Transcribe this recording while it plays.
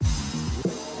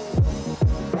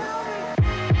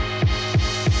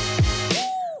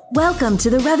Welcome to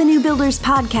the Revenue Builders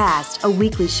Podcast, a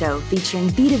weekly show featuring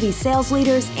B2B sales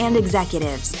leaders and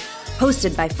executives.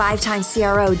 Hosted by five-time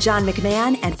CRO John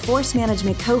McMahon and Force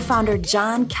Management co-founder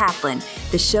John Kaplan,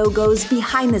 the show goes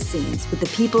behind the scenes with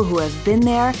the people who have been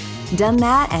there, done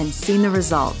that, and seen the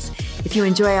results. If you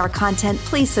enjoy our content,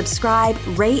 please subscribe,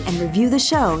 rate, and review the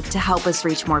show to help us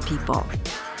reach more people.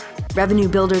 Revenue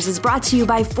Builders is brought to you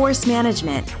by Force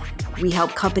Management. We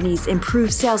help companies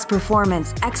improve sales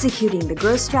performance, executing the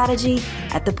growth strategy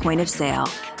at the point of sale.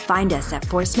 Find us at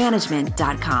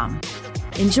forcemanagement.com.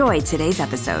 Enjoy today's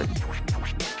episode.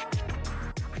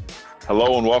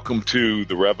 Hello and welcome to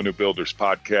the Revenue Builders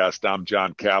Podcast. I'm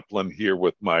John Kaplan here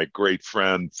with my great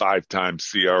friend, five-time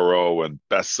CRO and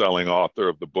best-selling author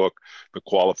of the book, The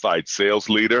Qualified Sales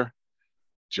Leader,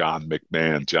 John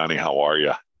McMahon. Johnny, how are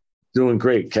you? Doing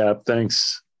great, Cap.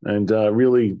 Thanks. And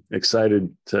really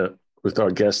excited with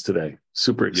our guest today.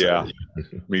 Super excited.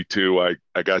 Yeah, me too.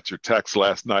 I got your text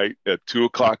last night at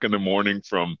 2:00 in the morning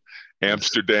from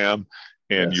Amsterdam,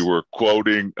 and you were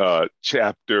quoting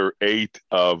chapter 8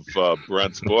 of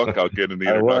Brent's book. I'll get in the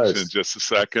introduction in just a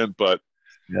second, but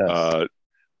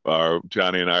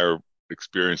Johnny and I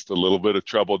experienced a little bit of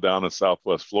trouble down in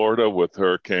Southwest Florida with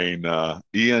Hurricane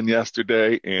Ian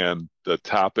yesterday, and the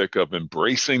topic of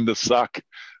embracing the suck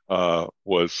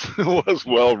was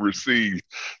well received.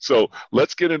 So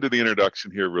let's get into the introduction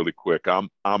here really quick. I'm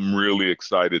really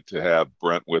excited to have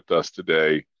Brent with us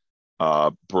today.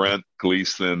 Brent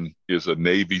Gleeson is a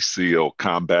Navy SEAL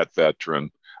combat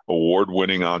veteran,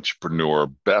 award-winning entrepreneur,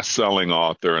 best-selling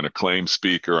author, and acclaimed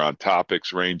speaker on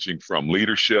topics ranging from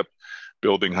leadership,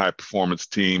 building high-performance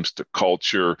teams, to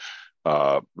culture,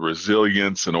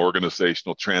 resilience, and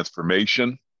organizational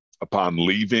transformation. Upon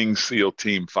leaving SEAL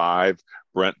Team 5,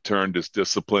 Brent turned his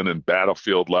discipline and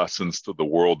battlefield lessons to the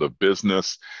world of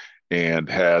business and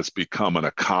has become an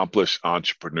accomplished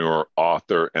entrepreneur,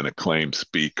 author, and acclaimed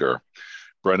speaker.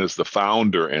 Brent is the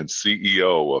founder and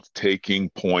CEO of Taking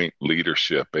Point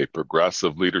Leadership, a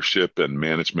progressive leadership and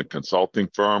management consulting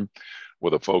firm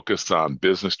with a focus on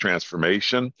business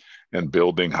transformation and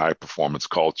building high-performance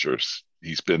cultures.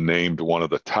 He's been named one of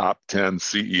the top 10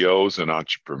 CEOs in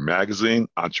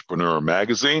Entrepreneur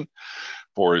Magazine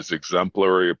for his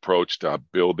exemplary approach to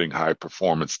building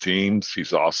high-performance teams.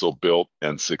 He's also built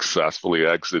and successfully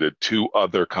exited 2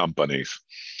 other companies.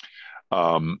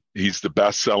 He's the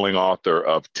best-selling author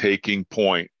of Taking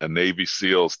Point, a Navy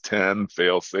SEAL's 10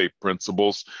 fail-safe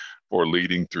principles for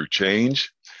leading through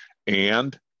change,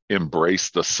 and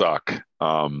Embrace the Suck,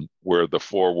 where the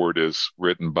foreword is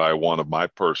written by one of my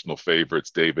personal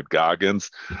favorites, David Goggins.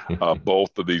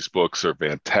 Both of these books are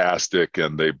fantastic,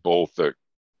 and they both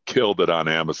killed it on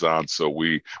Amazon. So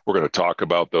we're going to talk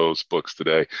about those books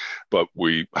today, but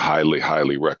we highly,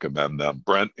 highly recommend them.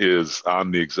 Brent is on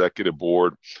the executive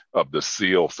board of the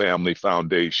SEAL Family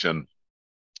Foundation,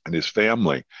 and his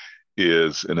family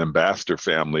is an ambassador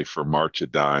family for March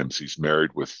of Dimes. He's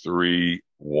married with 3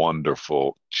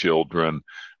 wonderful children.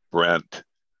 Brent,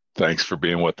 thanks for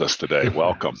being with us today.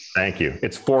 Welcome. Thank you.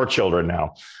 It's 4 children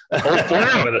now. Oh,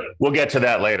 4? We'll get to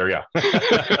that later. Yeah.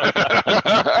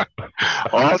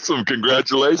 Awesome.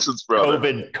 Congratulations, brother.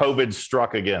 COVID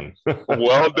struck again.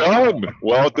 Well done.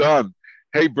 Well done.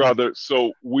 Hey, brother.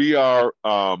 So we are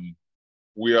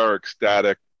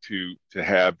ecstatic to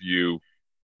have you.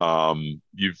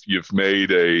 You've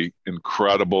made a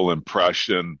incredible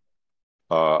impression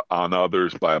on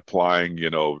others by applying,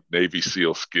 Navy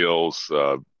SEAL skills,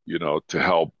 to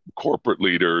help corporate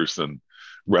leaders and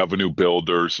revenue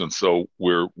builders. And so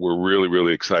we're really,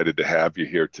 really excited to have you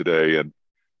here today. And,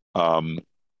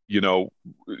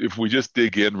 if we just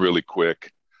dig in really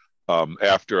quick, I'm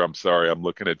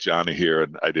looking at Johnny here,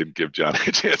 and I didn't give Johnny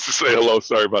a chance to say hello.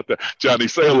 Sorry about that. Johnny,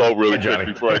 say hello really quick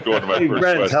before I go into my first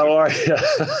Brent, question. how are you?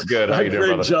 Good. How you doing,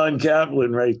 brother? John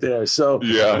Kaplan right there. So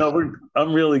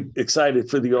I'm really excited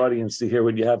for the audience to hear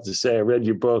what you have to say. I read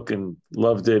your book and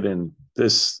loved it, and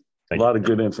there's a lot of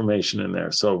good information in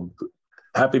there. So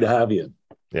happy to have you.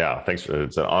 Yeah, thanks.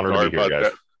 It's an honor to be here,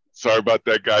 guys. Sorry about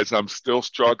that, guys. I'm still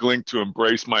struggling to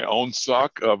embrace my own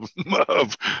suck of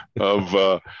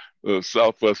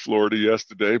Southwest Florida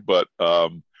yesterday. But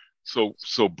so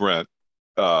Brent,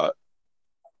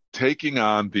 taking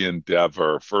on the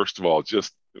endeavor, first of all,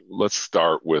 let's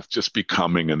start with just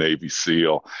becoming a Navy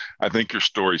SEAL. I think your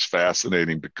story's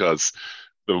fascinating because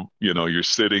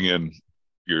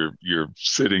you're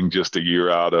sitting just a year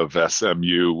out of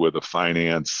SMU with a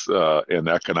finance and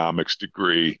economics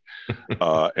degree,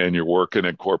 and you're working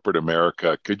in corporate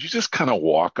America. Could you just kind of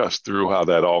walk us through how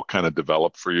that all kind of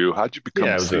developed for you? How'd you become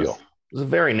a SEAL? was a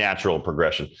very natural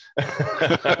progression.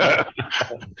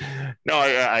 No,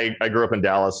 I grew up in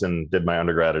Dallas and did my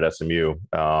undergrad at SMU.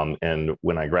 And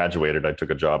when I graduated, I took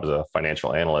a job as a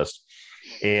financial analyst.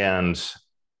 And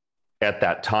at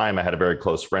that time, I had a very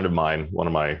close friend of mine, one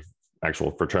of my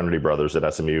actual fraternity brothers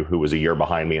at SMU, who was a year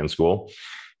behind me in school.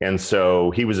 And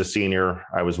so he was a senior.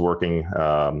 I was working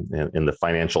in the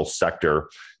financial sector,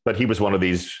 but he was one of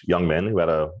these young men who had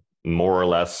a more or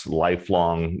less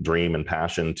lifelong dream and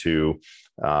passion to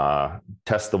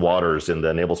test the waters in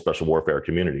the naval special warfare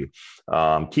community,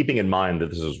 keeping in mind that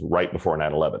this is right before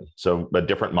 9/11. So a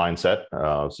different mindset.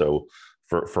 So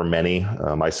for many,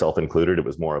 myself included, it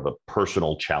was more of a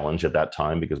personal challenge at that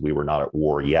time because we were not at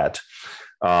war yet.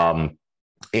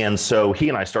 And so he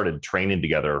and I started training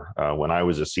together when I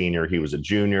was a senior. He was a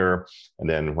junior. And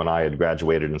then when I had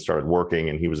graduated and started working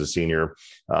and he was a senior,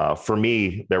 for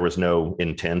me, there was no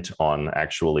intent on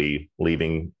actually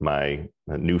leaving my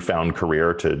newfound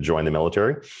career to join the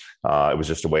military. It was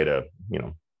just a way to,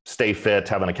 stay fit,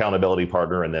 have an accountability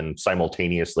partner, and then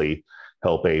simultaneously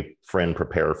help a friend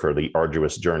prepare for the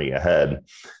arduous journey ahead.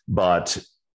 But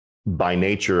by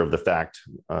nature of the fact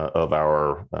of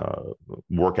our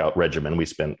workout regimen, we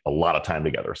spent a lot of time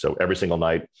together. So every single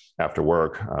night after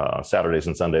work, Saturdays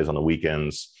and Sundays on the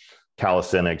weekends,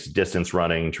 calisthenics, distance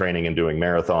running, training and doing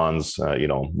marathons,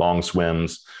 long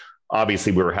swims.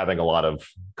 Obviously, we were having a lot of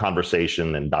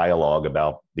conversation and dialogue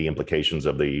about the implications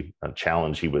of the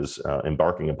challenge he was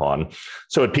embarking upon.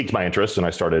 So it piqued my interest, and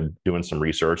I started doing some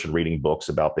research and reading books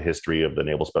about the history of the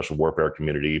naval special warfare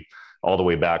community, all the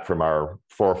way back from our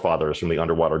forefathers from the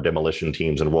underwater demolition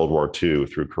teams in World War II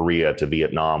through Korea to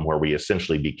Vietnam, where we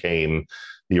essentially became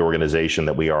the organization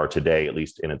that we are today, at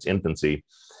least in its infancy.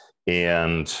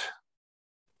 And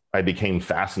I became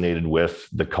fascinated with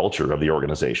the culture of the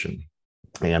organization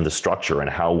and the structure and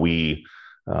how we,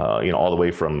 all the way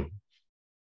from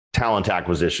talent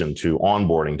acquisition to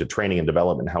onboarding to training and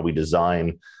development, how we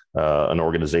design an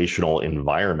organizational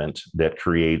environment that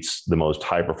creates the most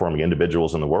high-performing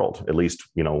individuals in the world, at least,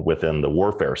 within the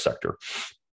warfare sector.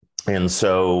 And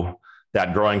so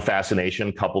that growing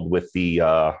fascination, coupled with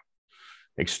the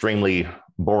extremely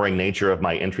boring nature of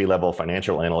my entry-level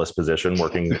financial analyst position,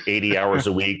 working 80 hours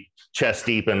a week, chest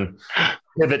deep in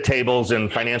pivot tables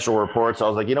and financial reports, I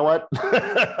was like, you know what?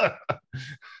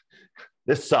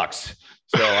 This sucks.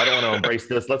 So I don't want to embrace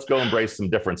this. Let's go embrace some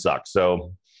different sucks.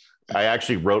 So I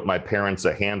actually wrote my parents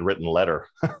a handwritten letter.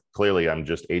 Clearly, I'm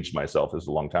just aged myself. This is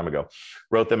a long time ago.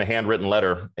 Wrote them a handwritten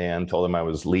letter and told them I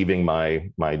was leaving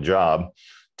my job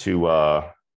to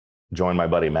join my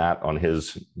buddy Matt on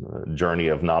his journey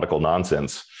of nautical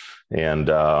nonsense. And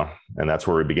that's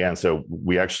where we began. So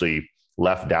we actually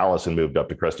left Dallas and moved up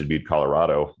to Crested Butte,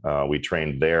 Colorado. We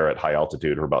trained there at high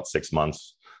altitude for about 6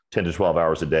 months, 10 to 12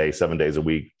 hours a day, 7 days a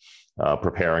week,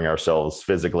 preparing ourselves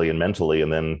physically and mentally.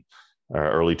 And then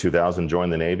early 2000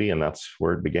 joined the Navy, and that's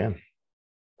where it began.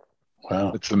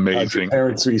 Wow. It's amazing. How'd your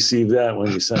parents received that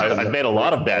when you sent them? I've made a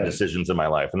lot of bad decisions in my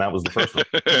life, and that was the first one.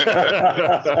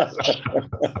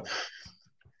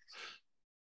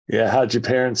 Yeah. How'd your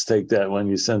parents take that when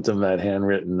you sent them that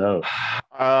handwritten note?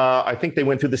 I think they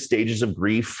went through the stages of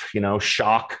grief,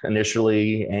 shock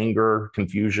initially, anger,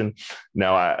 confusion.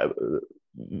 Now,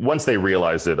 once they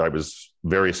realized that I was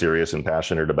very serious and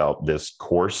passionate about this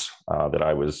course that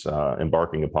I was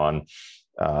embarking upon,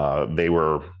 they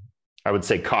were, I would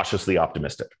say, cautiously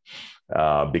optimistic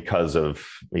because of,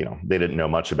 they didn't know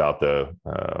much about the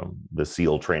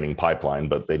SEAL training pipeline,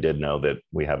 but they did know that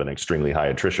we have an extremely high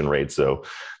attrition rate. So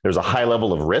there's a high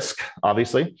level of risk,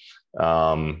 obviously.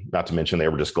 Not to mention they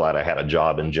were just glad I had a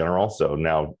job in general. So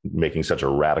now making such a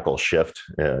radical shift,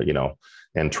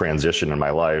 and transition in my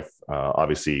life,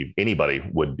 obviously anybody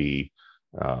would be,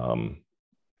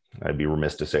 I'd be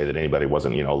remiss to say that anybody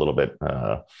wasn't, a little bit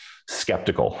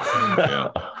skeptical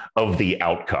of the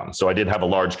outcome. So I did have a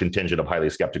large contingent of highly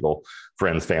skeptical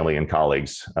friends, family, and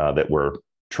colleagues that were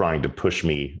trying to push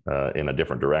me in a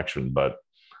different direction. But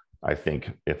I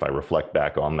think if I reflect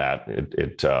back on that,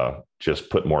 it just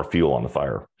put more fuel on the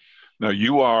fire. Now so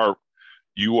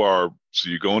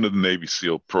you go into the Navy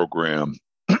SEAL program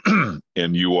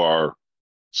and you are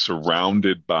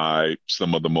surrounded by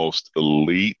some of the most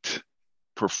elite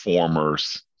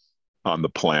performers on the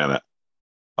planet.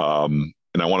 And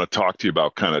I want to talk to you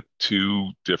about kind of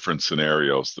two different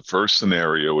scenarios. The first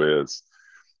scenario is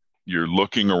you're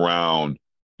looking around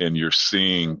and you're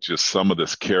seeing just some of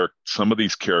these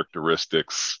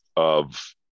characteristics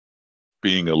of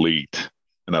being elite.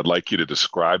 And I'd like you to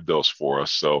describe those for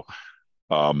us. So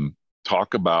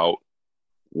talk about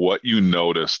what you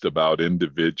noticed about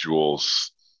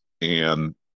individuals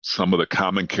and some of the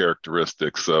common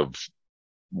characteristics of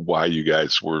why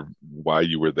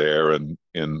you were there and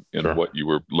Sure. what you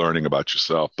were learning about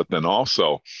yourself. But then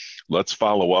also, let's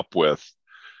follow up with,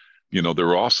 there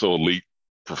were also elite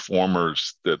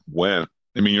performers that went.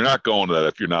 I mean, you're not going to that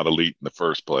if you're not elite in the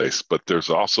first place, but there's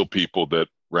also people that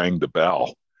rang the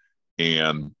bell.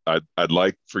 And I'd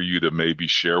like for you to maybe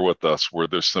share with us where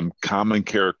there's some common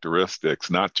characteristics,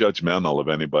 not judgmental of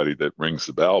anybody that rings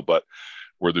the bell, but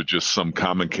were there just some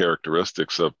common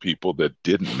characteristics of people that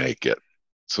didn't make it?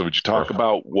 So would you talk Sure.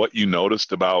 about what you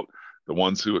noticed about the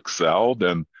ones who excelled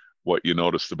and what you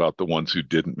noticed about the ones who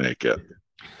didn't make it?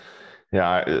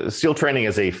 Yeah, SEAL training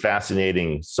is a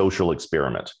fascinating social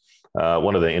experiment.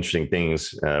 One of the interesting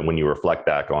things when you reflect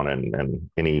back on it, and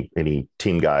any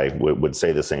team guy would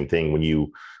say the same thing, when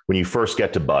you first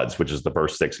get to BUDS, which is the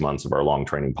first 6 months of our long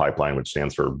training pipeline, which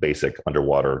stands for Basic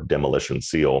Underwater Demolition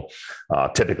SEAL.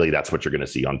 Typically, that's what you're going to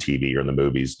see on TV or in the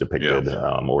movies depicted,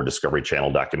 or Discovery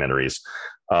Channel documentaries.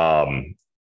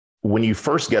 When you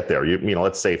first get there,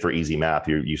 let's say for easy math,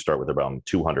 you start with around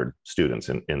 200 students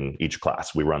in each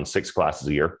class. We run 6 classes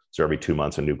a year. So every 2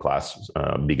 months, a new class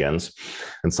begins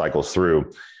and cycles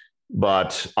through.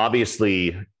 But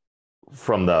obviously,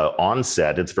 from the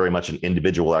onset, it's very much an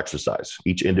individual exercise.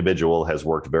 Each individual has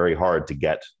worked very hard to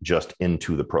get just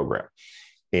into the program.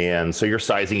 And so you're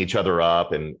sizing each other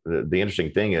up. And the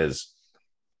interesting thing is,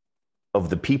 of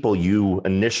the people you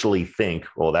initially think,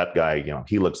 well, that guy,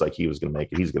 he looks like he was going to make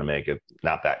it. He's going to make it.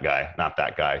 Not that guy, not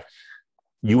that guy.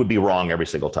 You would be wrong every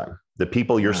single time. The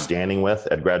people you're standing with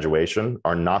at graduation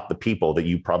are not the people that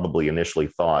you probably initially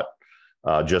thought,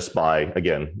 just by,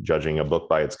 again, judging a book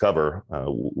by its cover,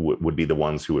 would be the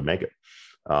ones who would make it.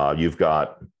 You've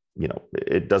got,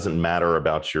 it doesn't matter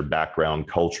about your background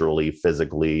culturally,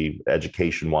 physically,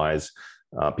 education-wise.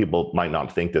 People might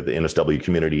not think that the NSW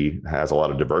community has a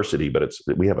lot of diversity, but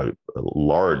we have a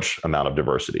large amount of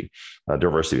diversity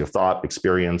of thought,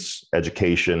 experience,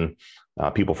 education,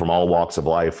 people from all walks of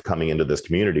life coming into this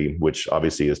community, which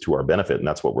obviously is to our benefit. And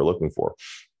that's what we're looking for.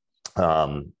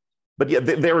 But yeah,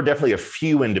 there were definitely a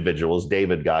few individuals,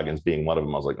 David Goggins being one of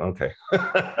them. I was like, okay,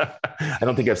 I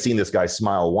don't think I've seen this guy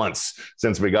smile once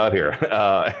since we got here.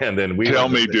 And then tell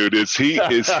me, dude, is he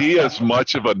as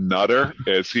much of a nutter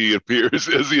as he appears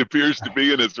to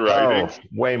be in his writings? Oh,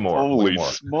 way more. Holy way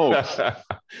more. smokes!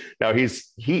 Now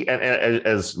and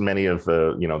as many of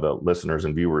the listeners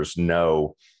and viewers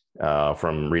know,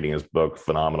 from reading his book,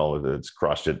 phenomenal. It's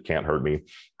Crushed It, Can't Hurt Me.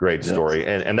 Great story.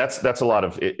 Yes. And that's a lot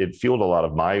of it fueled a lot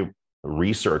of my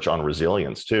research on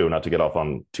resilience too, not to get off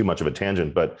on too much of a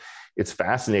tangent, but it's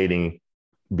fascinating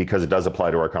because it does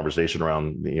apply to our conversation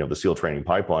around the SEAL training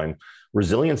pipeline.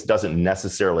 Resilience doesn't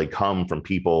necessarily come from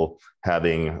people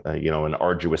having an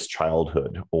arduous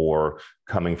childhood or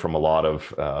coming from a lot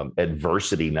of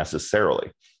adversity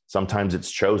necessarily. Sometimes it's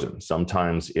chosen.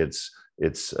 Sometimes it's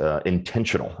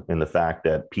intentional in the fact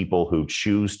that people who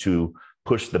choose to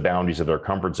push the boundaries of their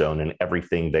comfort zone in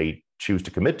everything they choose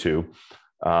to commit to,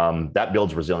 that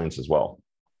builds resilience as well.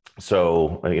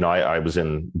 So, I was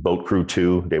in Boat Crew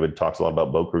 2. David talks a lot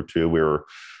about Boat Crew 2. We were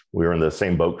in the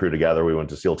same boat crew together. We went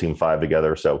to SEAL Team 5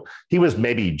 together. So he was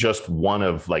maybe just one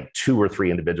of like 2 or 3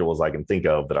 individuals I can think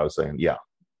of that I was saying, yeah,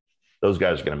 those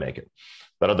guys are going to make it.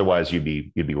 But otherwise, you'd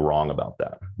be wrong about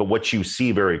that. But what you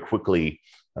see very quickly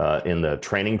in the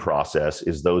training process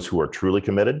is those who are truly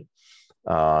committed.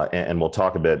 And we'll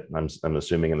talk a bit, I'm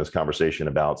assuming in this conversation,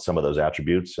 about some of those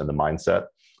attributes and the mindset,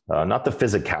 not the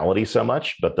physicality so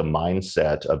much, but the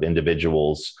mindset of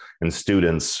individuals and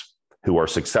students who are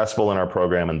successful in our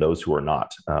program and those who are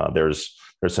not. There's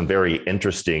some very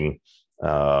interesting,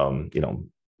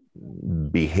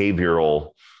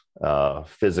 behavioral,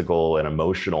 physical and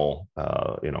emotional,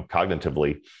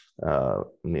 cognitively,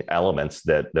 elements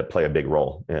that play a big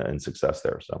role in success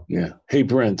there. So, yeah. Hey,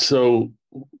 Brent. So,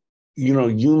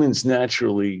 humans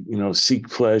naturally, seek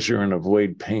pleasure and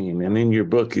avoid pain. And in your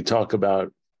book, you talk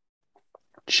about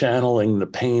channeling the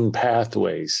pain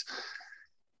pathways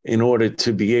in order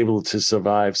to be able to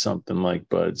survive something like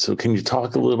BUDS. So can you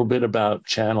talk a little bit about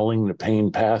channeling the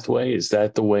pain pathway? Is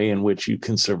that the way in which you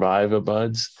can survive a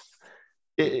BUDS?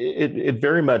 It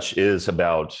very much is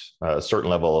about a certain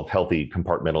level of healthy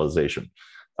compartmentalization.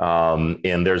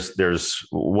 And there's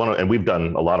one, and we've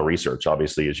done a lot of research,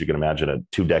 obviously, as you can imagine, at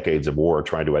 2 decades of war,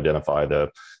 trying to identify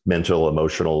the mental,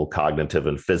 emotional, cognitive,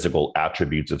 and physical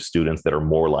attributes of students that are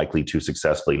more likely to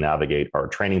successfully navigate our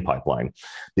training pipeline.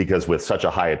 Because with such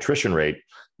a high attrition rate,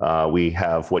 we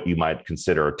have what you might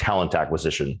consider talent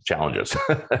acquisition challenges.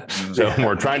 So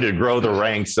we're trying to grow the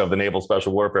ranks of the Naval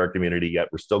Special Warfare community, yet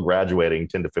we're still graduating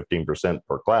 10 to 15%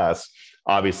 per class.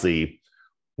 Obviously,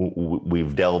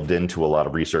 we've delved into a lot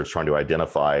of research trying to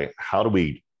identify how do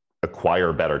we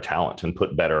acquire better talent and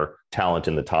put better talent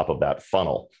in the top of that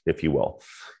funnel, if you will.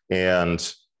 And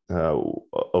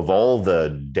of all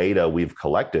the data we've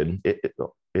collected,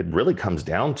 it really comes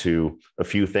down to a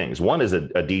few things. One is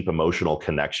a deep emotional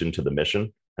connection to the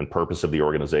mission and purpose of the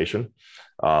organization.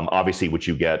 Obviously, which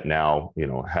you get now,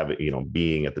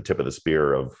 being at the tip of the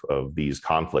spear of these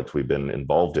conflicts we've been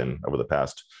involved in over the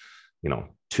past,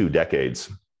 2 decades.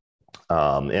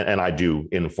 And I do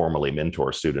informally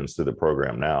mentor students through the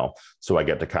program now. So I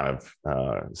get to kind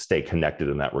of stay connected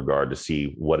in that regard to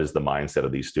see what is the mindset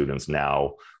of these students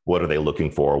now. What are they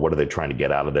looking for? What are they trying to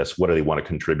get out of this? What do they want to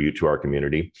contribute to our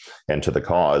community and to the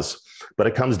cause? But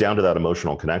it comes down to that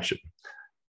emotional connection.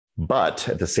 But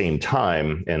at the same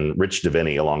time, and Rich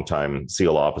Deviney, a longtime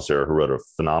SEAL officer who wrote a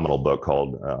phenomenal book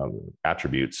called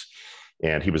Attributes,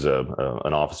 and he was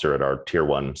an officer at our Tier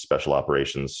 1 Special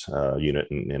Operations unit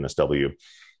in NSW.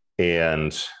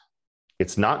 And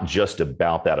it's not just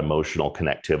about that emotional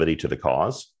connectivity to the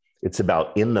cause. It's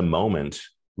about, in the moment,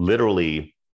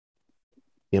 literally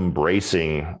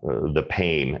embracing the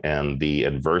pain and the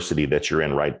adversity that you're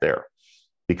in right there,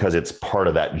 because it's part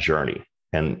of that journey,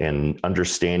 and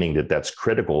understanding that that's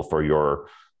critical for your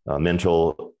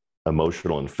mental,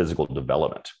 emotional, and physical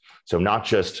development. So not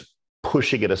just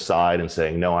pushing it aside and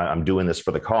saying, no, I'm doing this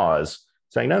for the cause,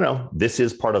 saying, no, this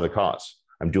is part of the cause.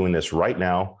 I'm doing this right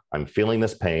now. I'm feeling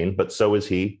this pain, but so is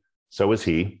he. So is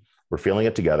he. We're feeling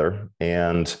it together.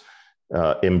 And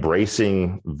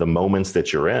embracing the moments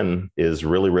that you're in is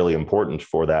really, really important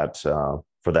for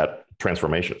that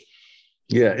transformation.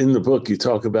 Yeah. In the book, you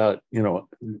talk about,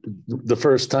 the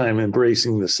first time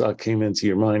embracing the suck came into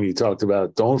your mind, you talked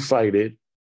about don't fight it,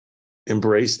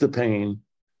 embrace the pain,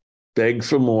 beg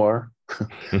for more.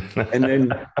 And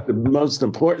then the most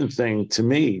important thing to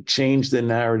me, change the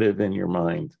narrative in your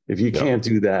mind. If you can't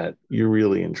do that, you're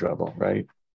really in trouble, right?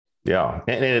 Yeah.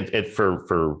 And it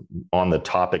for on the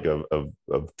topic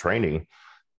of training,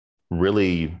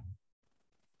 really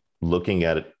looking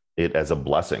at it as a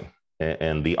blessing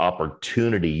and the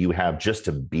opportunity you have just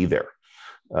to be there.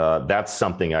 That's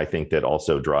something I think that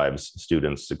also drives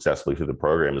students successfully through the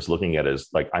program, is looking at it as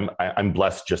like, I'm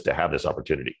blessed just to have this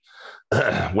opportunity.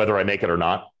 Whether I make it or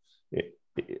not,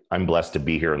 I'm blessed to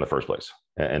be here in the first place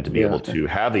and to be able to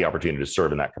have the opportunity to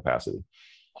serve in that capacity.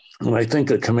 And I think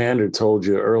a commander told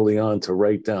you early on to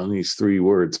write down these 3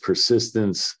 words: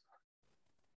 persistence,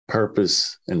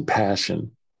 purpose, and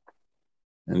passion.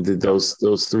 And did those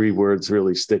 3 words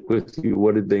really stick with you?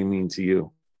 What did they mean to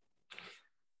you?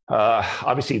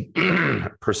 Obviously,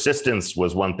 persistence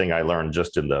was one thing I learned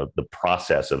just in the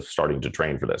process of starting to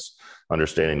train for this,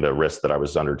 understanding the risk that I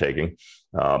was undertaking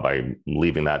by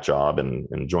leaving that job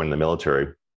and joining the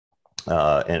military,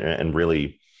 and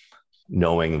really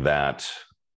knowing that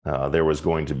there was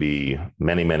going to be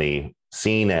many, many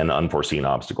seen and unforeseen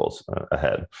obstacles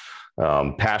ahead.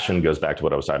 Passion goes back to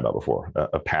what I was talking about before,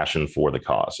 a passion for the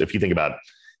cause. If you think about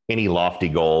any lofty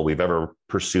goal we've ever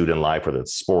pursued in life, whether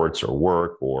it's sports or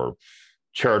work or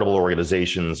charitable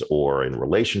organizations or in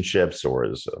relationships or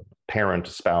as a parent,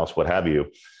 spouse, what have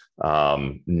you,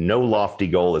 no lofty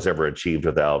goal is ever achieved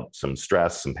without some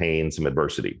stress, some pain, some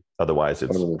adversity. Otherwise,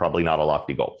 it's probably not a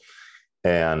lofty goal.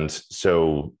 And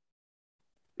so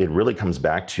it really comes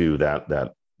back to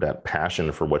that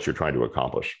passion for what you're trying to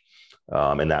accomplish.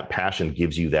 And that passion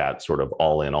gives you that sort of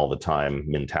all in all the time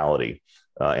mentality.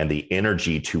 And the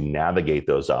energy to navigate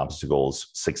those obstacles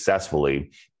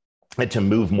successfully and to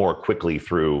move more quickly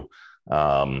through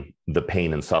the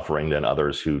pain and suffering than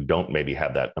others who don't maybe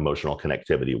have that emotional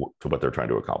connectivity to what they're trying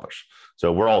to accomplish.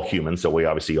 So we're all human. So we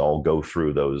obviously all go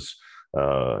through those,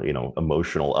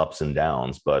 emotional ups and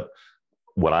downs. But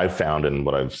what I've found and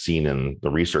what I've seen in the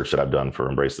research that I've done for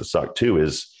Embrace the Suck too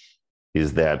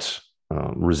is that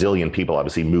resilient people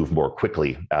obviously move more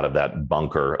quickly out of that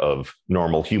bunker of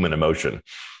normal human emotion.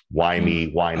 Why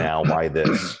me? Why now? Why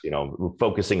this?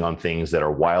 Focusing on things that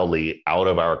are wildly out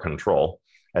of our control,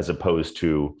 as opposed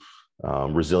to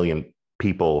resilient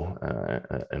people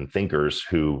and thinkers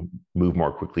who move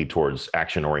more quickly towards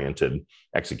action-oriented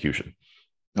execution.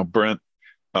 Now, Brent,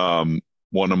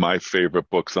 one of my favorite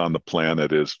books on the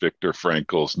planet is Viktor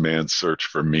Frankl's Man's Search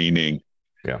for Meaning.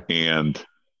 Yeah. And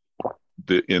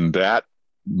in that,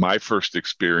 my first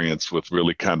experience with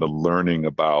really kind of learning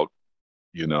about,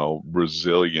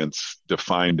 resilience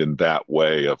defined in that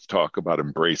way of talk about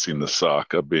embracing the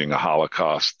suck, of being a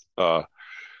Holocaust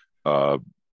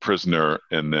prisoner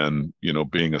and then,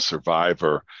 being a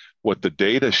survivor. What the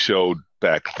data showed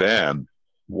back then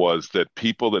was that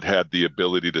people that had the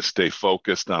ability to stay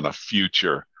focused on a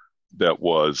future that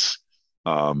was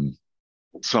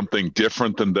something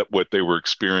different than what they were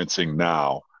experiencing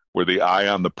now, where the eye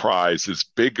on the prize is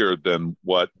bigger than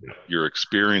what you're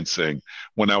experiencing.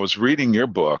 When I was reading your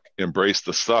book, Embrace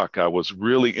the Suck, I was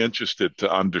really interested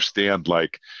to understand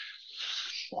like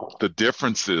the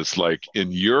differences. Like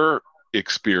in your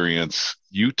experience,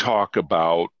 you talk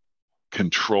about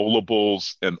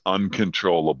controllables and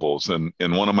uncontrollables.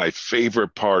 And one of my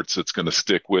favorite parts that's going to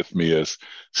stick with me is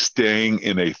staying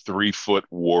in a 3-foot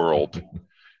world.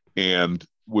 And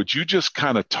would you just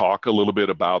kind of talk a little bit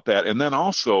about that? And then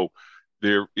also,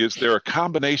 is there a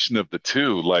combination of the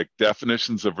two, like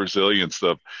definitions of resilience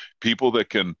of people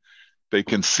that they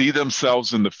can see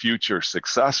themselves in the future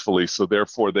successfully, so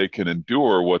therefore they can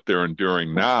endure what they're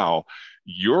enduring now.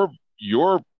 Your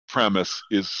premise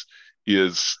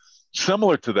is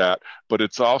similar to that, but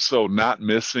it's also not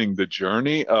missing the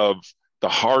journey of the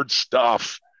hard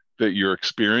stuff that you're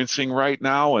experiencing right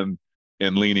now and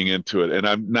leaning into it. And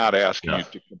I'm not asking you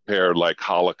to compare like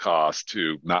Holocaust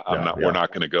to we're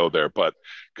not going to go there, but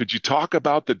could you talk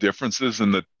about the differences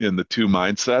in the two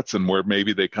mindsets and where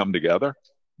maybe they come together?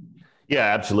 Yeah,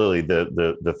 absolutely.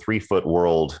 The 3-foot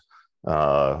world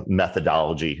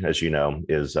methodology, as you know,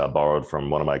 is borrowed from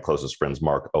one of my closest friends,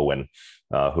 Mark Owen,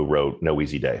 who wrote No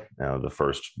Easy Day, the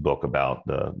first book about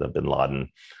the Bin Laden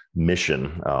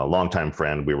mission. Longtime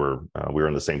friend. We were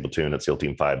in the same platoon at SEAL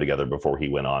Team 5 together before he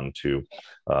went on to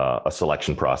a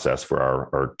selection process for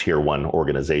our Tier 1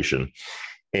 organization.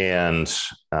 And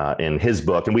in his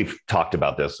book, and we've talked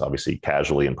about this obviously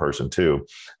casually in person too,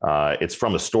 it's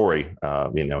from a story.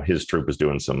 His troop was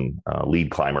doing some lead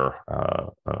climber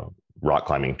rock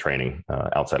climbing training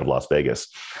outside of Las Vegas.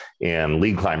 And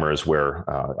lead climber is where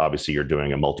obviously you're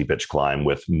doing a multi-pitch climb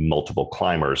with multiple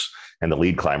climbers. And the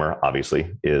lead climber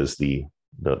obviously is the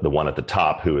one at the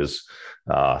top who is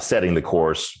setting the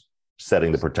course,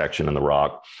 setting the protection in the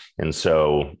rock. And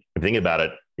so if you think about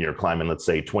it, you're climbing, let's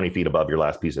say 20 feet above your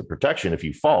last piece of protection. If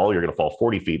you fall, you're going to fall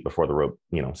 40 feet before the rope,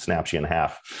 snaps you in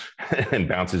half and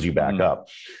bounces you back up.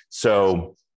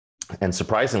 So, and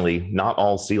surprisingly, not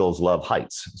all SEALs love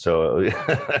heights. So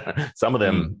some of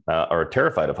them are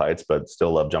terrified of heights, but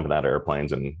still love jumping out of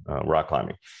airplanes and rock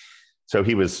climbing. So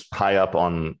he was high up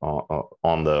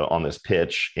on this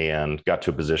pitch and got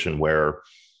to a position where,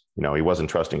 he wasn't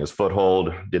trusting his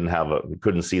foothold,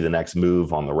 couldn't see the next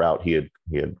move on the route he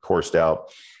had coursed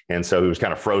out. And so he was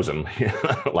kind of frozen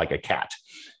like a cat.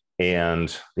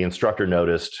 And the instructor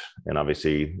noticed, and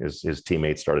obviously his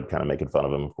teammates started kind of making fun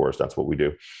of him. Of course, that's what we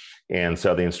do. And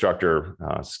so the instructor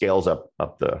scales up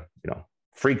the,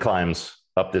 free climbs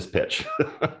up this pitch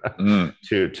to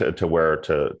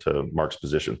Mark's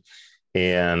position,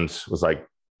 and was like,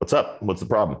 "What's up? What's the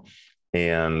problem?"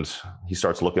 And he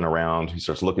starts looking around. He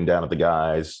starts looking down at the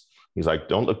guys. He's like,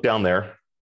 "Don't look down there.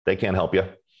 They can't help you."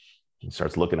 He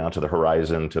starts looking out to the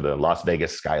horizon, to the Las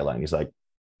Vegas skyline. He's like,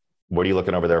 "What are you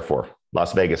looking over there for?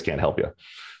 Las Vegas can't help you."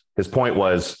 His point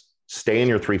was, stay in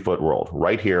your 3-foot world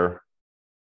right here.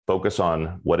 Focus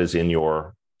on what is in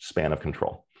your span of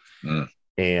control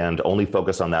and only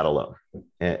focus on that alone.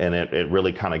 And it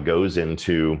really kind of goes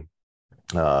into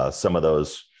some of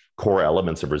those core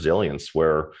elements of resilience,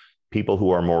 where people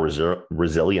who are more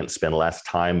resilient spend less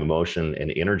time, emotion,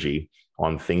 and energy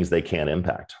on things they can't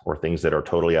impact, or things that are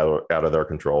totally out of their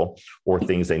control, or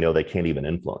things they know they can't even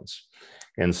influence.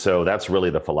 And so that's really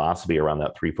the philosophy around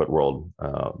that 3-foot world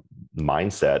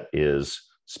mindset, is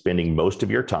spending most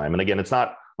of your time. And again, it's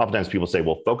not, oftentimes people say,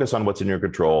 well, focus on what's in your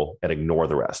control and ignore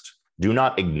the rest. Do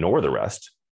not ignore the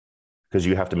rest, because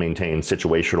you have to maintain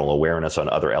situational awareness on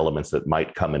other elements that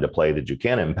might come into play that you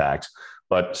can impact.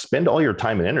 But spend all your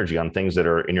time and energy on things that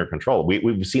are in your control.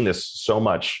 We've seen this so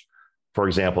much, for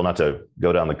example, not to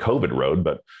go down the COVID road,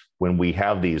 but when we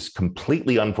have these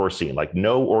completely unforeseen, like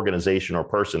no organization or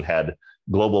person had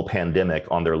global pandemic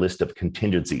on their list of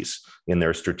contingencies in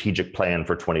their strategic plan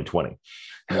for 2020.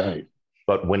 Right.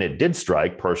 But when it did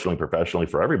strike, personally, professionally,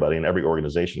 for everybody in every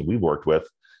organization we've worked with,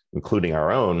 including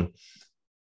our own,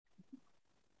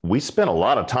 we spent a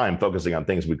lot of time focusing on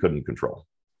things we couldn't control,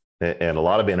 and a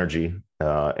lot of energy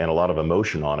and a lot of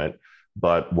emotion on it.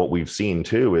 But what we've seen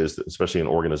too is, especially in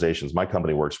organizations my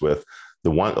company works with,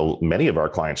 many of our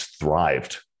clients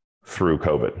thrived through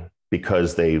COVID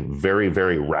because they very,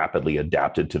 very rapidly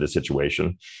adapted to the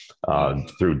situation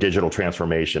through digital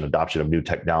transformation, adoption of new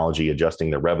technology, adjusting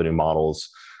their revenue models,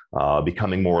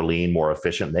 becoming more lean, more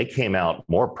efficient. They came out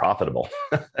more profitable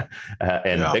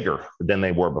and bigger than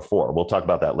they were before. We'll talk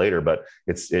about that later, but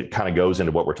it kind of goes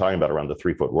into what we're talking about around the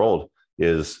 3-foot world.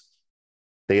 Is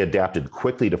they adapted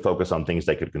quickly to focus on things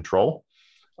they could control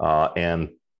and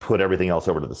put everything else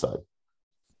over to the side.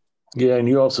 Yeah, and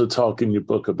you also talk in your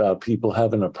book about people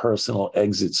having a personal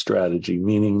exit strategy,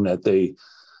 meaning that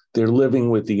they're living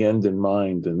with the end in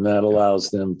mind, and that allows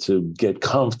them to get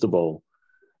comfortable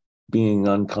being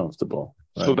uncomfortable.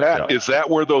 Right? So is that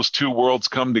where those two worlds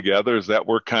come together? Is that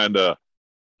where kind of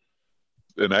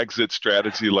an exit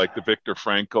strategy like the Viktor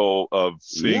Frankl of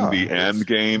seeing the end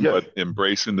game, but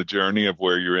embracing the journey of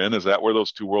where you're in? Is that where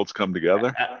those two worlds come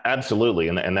together? Absolutely.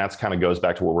 And that's kind of goes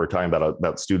back to what we're talking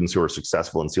about students who are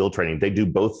successful in SEAL training. They do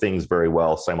both things very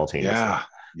well simultaneously.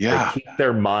 They keep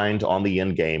their mind on the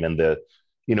end game and the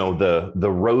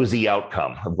rosy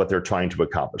outcome of what they're trying to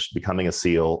accomplish, becoming a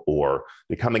SEAL or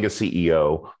becoming a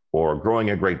CEO or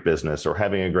growing a great business or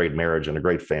having a great marriage and a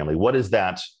great family. What is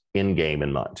that end game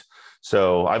in mind?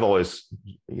 So I've always,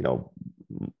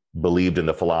 believed in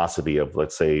the philosophy of,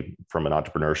 let's say, from an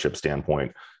entrepreneurship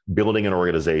standpoint, building an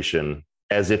organization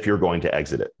as if you're going to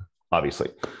exit it, obviously.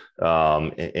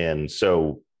 And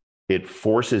so it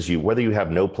forces you, whether you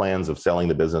have no plans of selling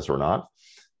the business or not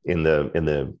in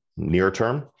the near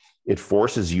term, it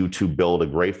forces you to build a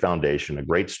great foundation, a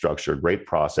great structure, a great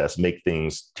process, make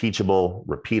things teachable,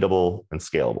 repeatable, and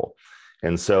scalable.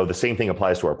 And so the same thing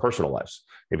applies to our personal lives.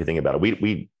 If you think about it,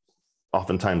 we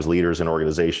oftentimes leaders in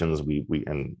organizations, we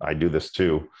and I do this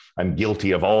too. I'm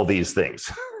guilty of all these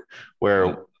things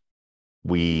where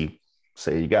we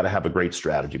say, you got to have a great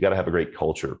strategy, you got to have a great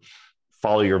culture,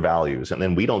 follow your values. And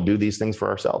then we don't do these things for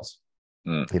ourselves.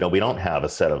 We don't have a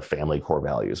set of family core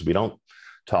values. We don't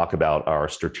talk about our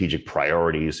strategic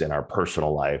priorities in our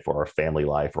personal life or our family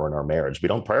life or in our marriage. We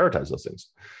don't prioritize those things.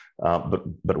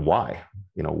 But why?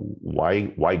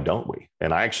 Why don't we?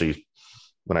 And I actually,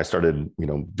 when I started,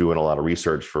 doing a lot of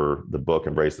research for the book,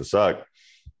 Embrace the Suck,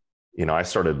 I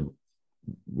started,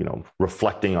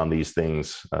 reflecting on these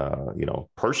things,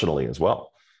 personally as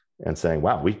well, and saying,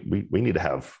 wow, we need to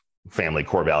have family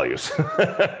core values.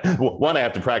 One, I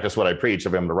have to practice what I preach if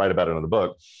I'm going to write about it in the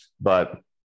book, but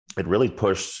it really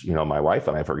pushed, my wife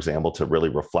and I, for example, to really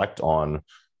reflect on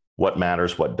what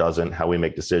matters, what doesn't, how we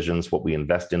make decisions, what we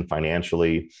invest in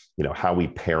financially, how we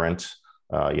parent,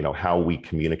 how we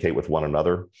communicate with one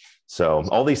another. So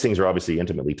all these things are obviously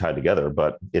intimately tied together,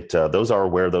 but those are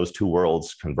where those two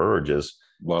worlds converge, is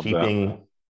keeping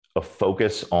a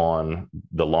focus on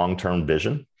the long-term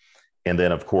vision. And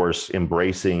then, of course,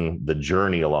 embracing the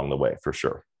journey along the way, for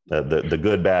sure. The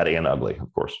good, bad, and ugly,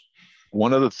 of course.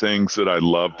 One of the things that I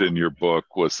loved in your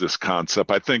book was this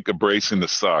concept. I think embracing the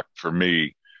suck for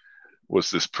me was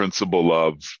this principle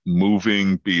of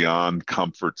moving beyond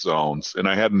comfort zones. And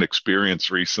I had an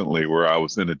experience recently where I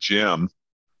was in a gym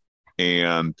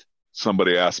and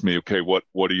somebody asked me, okay, what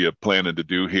are you planning to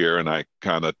do here? And I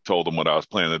kind of told them what I was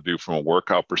planning to do from a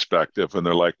workout perspective. And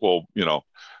they're like, well,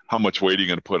 how much weight are you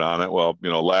going to put on it? Well,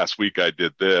 last week I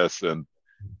did this and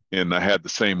I had the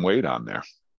same weight on there.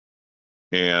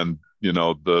 And,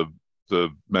 the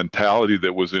mentality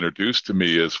that was introduced to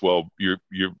me is, well, you're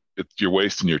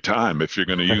wasting your time if you're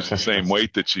going to use the same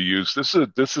weight that you use.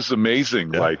 This is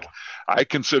amazing. Yeah. Like, I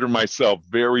consider myself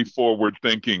very forward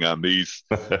thinking on these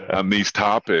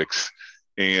topics.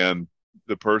 And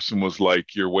the person was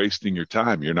like, you're wasting your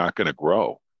time. You're not going to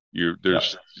grow. You're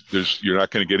not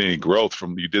going to get any growth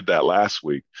from, you did that last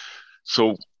week.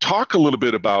 So talk a little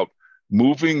bit about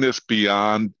moving this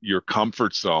beyond your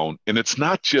comfort zone. And it's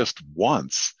not just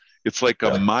once, it's like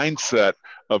a mindset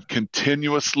of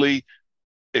continuously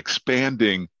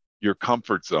expanding your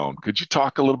comfort zone. Could you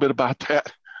talk a little bit about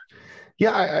that?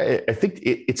 Yeah, I think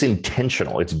it's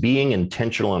intentional. It's being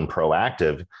intentional and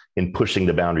proactive in pushing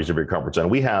the boundaries of your comfort zone.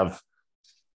 We have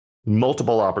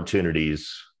multiple opportunities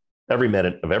every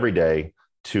minute of every day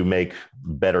to make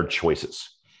better choices.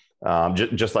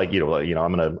 Just like,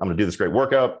 I'm gonna do this great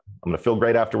workout. I'm gonna feel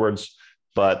great afterwards.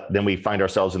 But then we find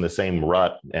ourselves in the same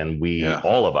rut, and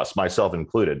all of us, myself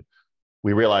included,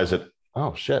 we realize that,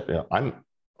 oh shit,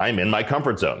 I'm in my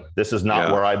comfort zone. This is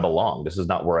not where I belong. This is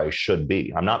not where I should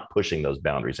be. I'm not pushing those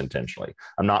boundaries intentionally.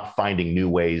 I'm not finding new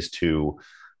ways to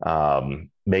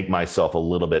make myself a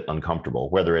little bit uncomfortable,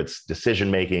 whether it's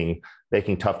decision-making,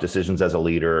 making tough decisions as a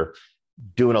leader,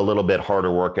 doing a little bit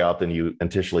harder workout than you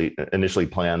initially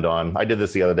planned on. I did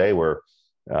this the other day where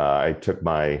I took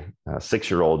my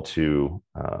 6-year-old to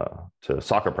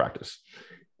soccer practice.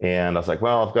 And I was like,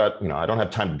 well, I've got, I don't have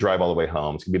time to drive all the way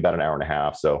home. It's gonna be about an hour and a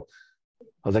half. So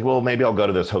I was like, well, maybe I'll go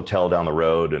to this hotel down the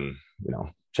road and,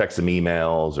 check some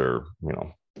emails or,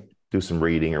 do some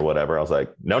reading or whatever. I was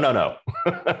like, no,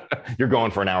 you're going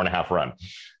for an hour and a half run.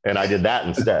 And I did that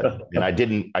instead. And I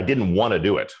didn't want to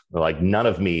do it. Like, none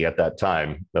of me at that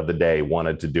time of the day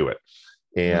wanted to do it.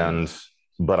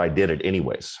 But I did it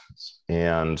anyways.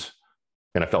 And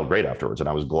And I felt great afterwards. And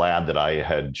I was glad that I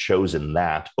had chosen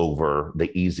that over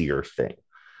the easier thing.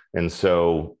 And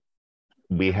so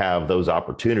we have those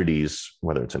opportunities,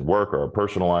 whether it's in work or a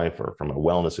personal life or from a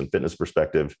wellness and fitness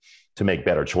perspective, to make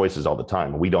better choices all the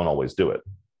time. We don't always do it,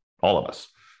 all of us.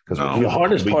 Because the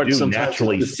hardest part do sometimes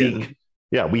naturally seek,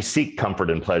 we seek comfort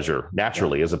and pleasure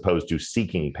naturally, as opposed to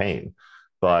seeking pain.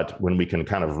 But when we can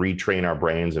kind of retrain our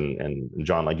brains and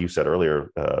John, like you said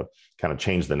earlier, kind of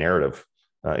change the narrative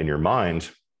in your mind,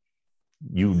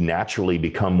 you naturally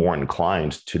become more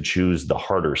inclined to choose the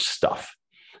harder stuff.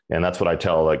 And that's what I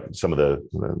tell like some of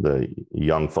the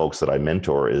young folks that I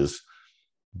mentor is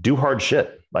do hard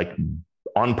shit, like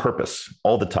on purpose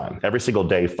all the time, every single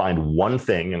day. Find one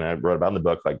thing. And I wrote about in the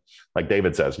book, like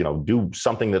David says, do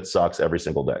something that sucks every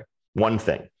single day. One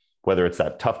thing, whether it's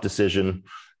that tough decision,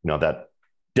 that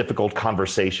difficult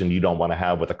conversation you don't want to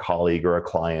have with a colleague or a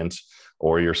client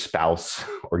or your spouse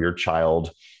or your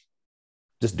child.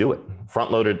 Just do it.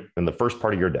 Front load it in the first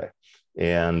part of your day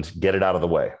and get it out of the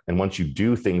way. And once you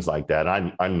do things like that,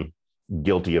 I'm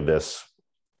guilty of this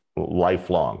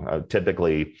lifelong.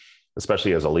 Typically,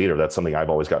 especially as a leader, that's something I've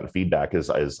always gotten feedback is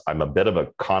I'm a bit of a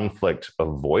conflict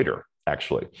avoider,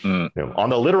 actually. On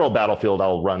the literal battlefield,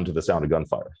 I'll run to the sound of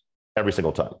gunfire every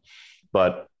single time.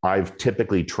 But I've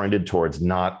typically trended towards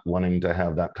not wanting to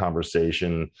have that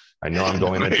conversation. I know I'm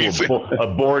going into a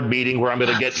board meeting where I'm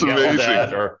going to get yelled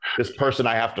at, or this person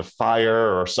I have to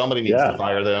fire, or somebody needs to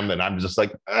fire them. And I'm just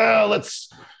like, let's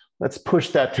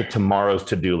push that to tomorrow's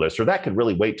to-do list, or that could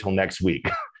really wait till next week.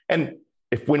 And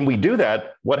when we do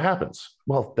that, what happens?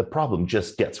 Well, the problem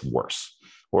just gets worse,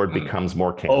 or it becomes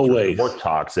more cancerous, more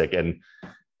toxic. And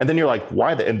then you're like,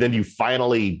 why? And then you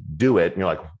finally do it. And you're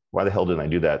like, why the hell didn't I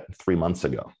do that 3 months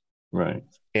ago? Right.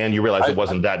 And you realize it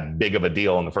wasn't that big of a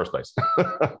deal in the first place.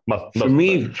 For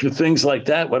me, for things like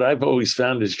that, what I've always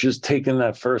found is just taking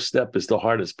that first step is the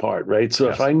hardest part, right? So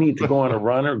if I need to go on a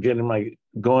run or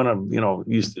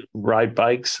used to ride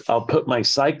bikes, I'll put my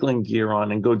cycling gear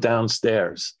on and go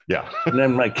downstairs. Yeah. And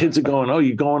then my kids are going, "Oh,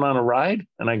 you going on a ride?"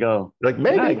 And I go, like,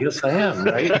 maybe. Yeah, I guess I am,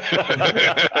 right?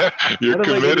 You're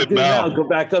committed now. Go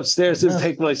back upstairs and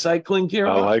take my cycling gear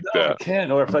off? I like that. I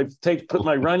can't. Or if I put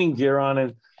my running gear on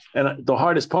and the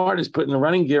hardest part is putting the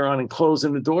running gear on and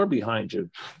closing the door behind you.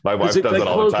 My wife does it all the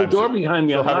time. Close the door behind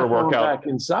me. She'll have her workout back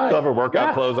inside. She'll have her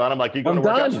workout clothes on. I'm like, you going to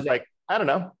work out? She's like, I don't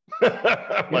know.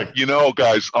 Like,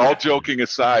 guys, all joking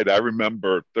aside, I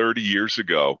remember 30 years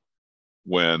ago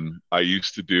when I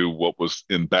used to do what was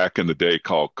back in the day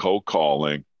called cold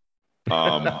calling.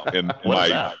 And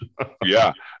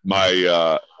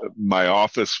my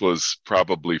office was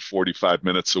probably 45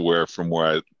 minutes away from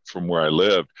where I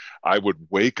lived. I would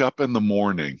wake up in the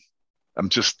morning. I'm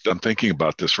thinking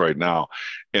about this right now.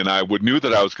 And I knew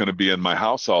that I was going to be in my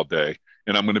house all day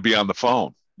and I'm going to be on the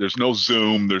phone. There's no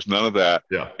Zoom. There's none of that.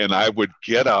 Yeah. And I would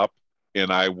get up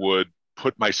and I would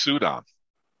put my suit on.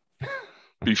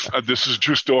 This is a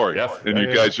true story. Yes. And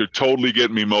you guys are totally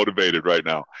getting me motivated right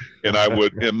now. And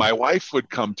and my wife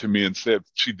would come to me and say,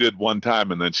 she did one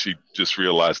time, and then she just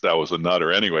realized I was a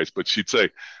nutter anyways, but she'd say,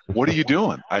 "What are you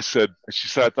doing?" She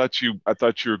said, I thought you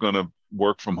were going to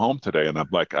work from home today. And I'm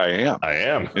like, I am.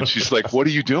 And she's like, "What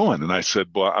are you doing?" And I said,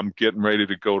 "Well, I'm getting ready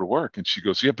to go to work." And she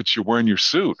goes, "Yeah, but you're wearing your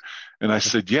suit." And I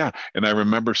said, "Yeah." And I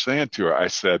remember saying to her, I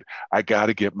said, "I got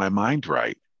to get my mind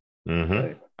right."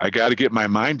 Mm-hmm. I got to get my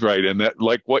mind right. And that,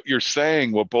 like what you're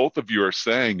saying, what both of you are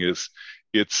saying is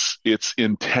it's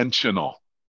intentional.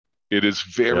 It is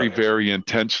very, very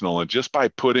intentional. And just by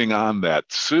putting on that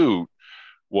suit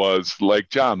was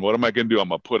like, John, what am I going to do? I'm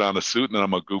going to put on a suit and then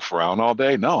I'm going to goof around all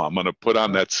day? No, I'm going to put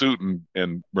on that suit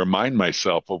and remind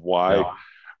myself of why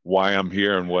I'm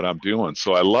here and what I'm doing.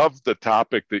 So I love the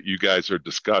topic that you guys are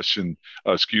discussing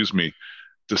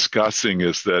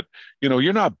is that,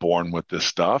 you're not born with this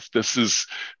stuff.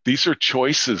 These are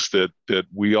choices that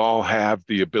we all have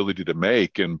the ability to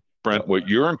make. And Brent, what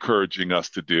you're encouraging us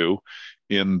to do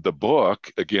in the book,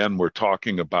 again, we're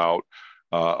talking about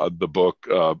the book,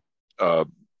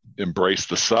 Embrace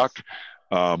the Suck,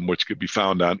 which could be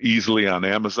found easily on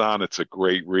Amazon. It's a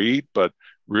great read, but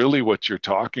really what you're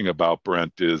talking about,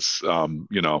 Brent, is,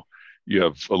 you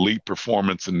have elite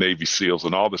performance in Navy SEALs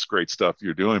and all this great stuff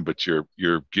you're doing, but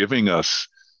you're giving us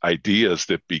ideas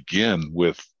that begin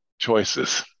with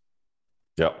choices.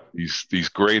 Yeah. These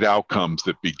great outcomes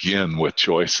that begin with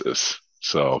choices.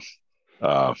 So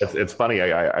it's funny.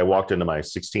 I walked into my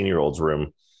 16-year-old's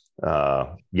room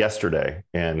yesterday,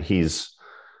 and he's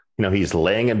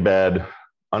laying in bed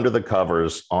under the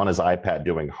covers on his iPad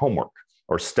doing homework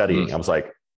or studying. I was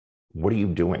like, what are you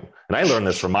doing? And I learned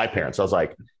this from my parents. I was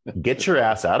like, get your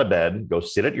ass out of bed, go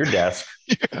sit at your desk,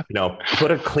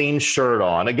 put a clean shirt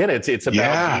on. Again, it's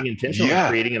about being intentional and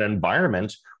creating an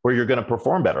environment where you're going to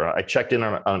perform better. I checked in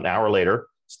on an hour later,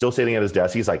 still sitting at his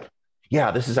desk. He's like,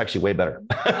 yeah, this is actually way better.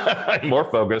 I'm more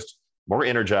focused, more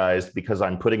energized because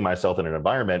I'm putting myself in an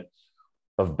environment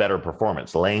of better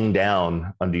performance. Laying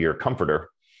down under your comforter,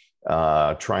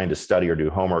 trying to study or do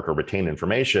homework or retain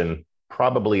information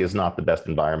probably is not the best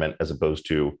environment, as opposed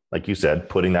to, like you said,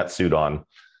 putting that suit on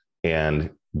and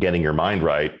getting your mind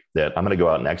right that I'm going to go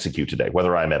out and execute today,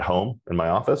 whether I'm at home in my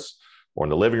office or in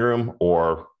the living room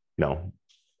or,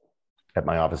 at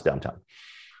my office downtown.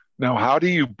 Now, how do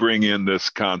you bring in this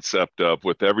concept of,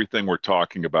 with everything we're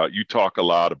talking about, you talk a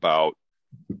lot about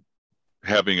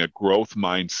having a growth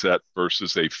mindset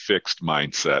versus a fixed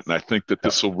mindset. And I think that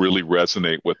this will really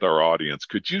resonate with our audience.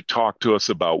 Could you talk to us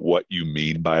about what you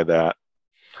mean by that?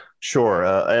 Sure.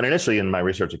 And initially in my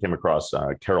research, I came across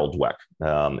Carol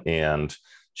Dweck, and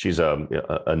she's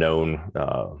a known,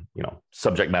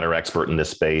 subject matter expert in this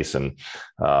space, and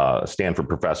a Stanford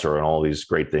professor and all these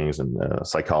great things, and a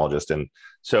psychologist. And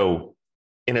so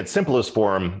in its simplest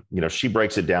form, she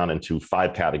breaks it down into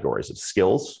 5 categories of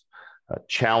skills,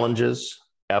 challenges,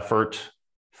 effort,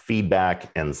 feedback,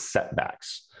 and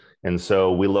setbacks. And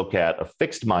so we look at a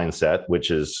fixed mindset, which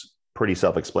is pretty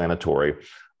self-explanatory,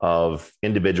 of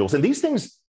individuals. And these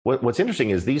things, what's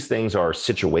interesting is these things are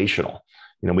situational.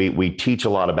 We teach a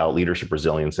lot about leadership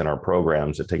resilience in our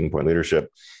programs at Taking Point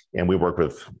Leadership. And we work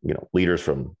with, leaders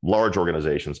from large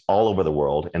organizations all over the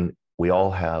world. And we all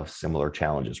have similar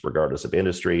challenges, regardless of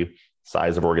industry,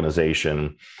 size of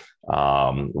organization,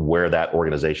 where that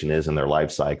organization is in their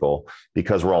life cycle,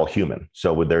 because we're all human.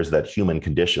 So there's that human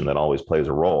condition that always plays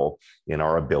a role in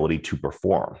our ability to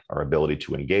perform, our ability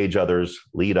to engage others,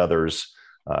 lead others,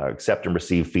 accept and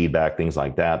receive feedback, things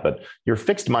like that. But your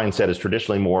fixed mindset is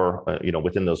traditionally more,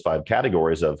 within those 5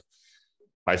 categories of,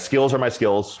 my skills are my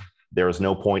skills. There is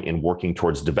no point in working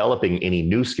towards developing any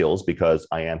new skills because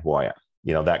I am who I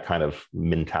am. That kind of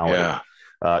mentality.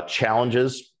 Yeah.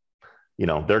 Challenges,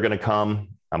 they're going to come.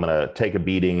 I'm going to take a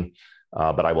beating,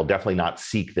 but I will definitely not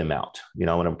seek them out.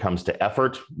 When it comes to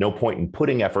effort, no point in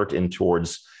putting effort in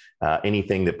towards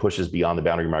anything that pushes beyond the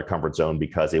boundary of my comfort zone,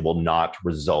 because it will not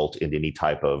result in any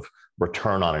type of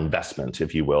return on investment,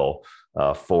 if you will,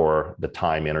 for the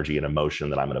time, energy, and emotion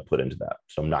that I'm going to put into that.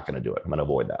 So I'm not going to do it. I'm going to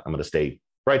avoid that. I'm going to stay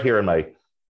right here in my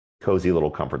cozy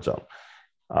little comfort zone.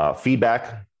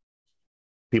 Feedback.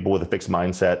 People with a fixed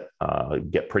mindset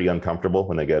get pretty uncomfortable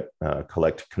when they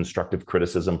collect constructive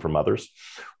criticism from others.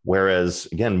 Whereas,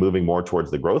 again, moving more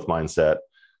towards the growth mindset,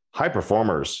 high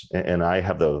performers, and I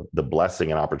have the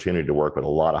blessing and opportunity to work with a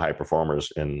lot of high performers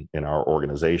in our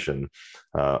organization,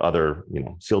 other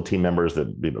SEAL team members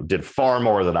that did far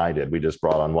more than I did. We just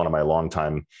brought on one of my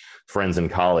longtime friends and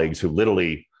colleagues who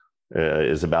literally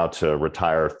is about to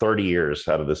retire 30 years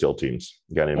out of the SEAL teams.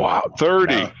 Wow,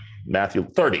 30. Matthew,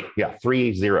 30, yeah,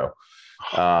 30,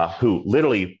 who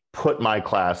literally put my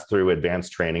class through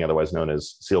advanced training, otherwise known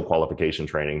as SEAL qualification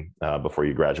training, before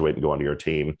you graduate and go onto your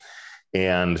team,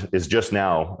 and is just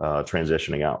now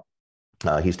transitioning out.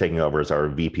 He's taking over as our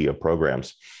VP of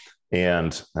programs, and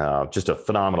just a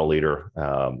phenomenal leader,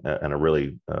 and a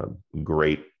really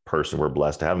great person. We're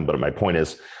blessed to have him. But my point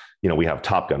is, we have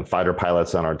Top Gun fighter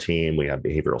pilots on our team. We have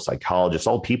behavioral psychologists,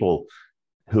 all people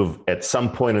who've at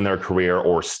some point in their career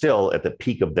or still at the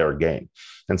peak of their game.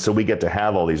 And so we get to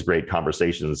have all these great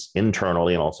conversations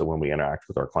internally, and also when we interact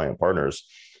with our client partners,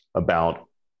 about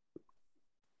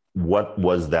what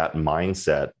was that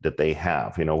mindset that they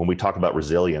have. When we talk about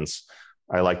resilience,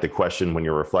 I like the question when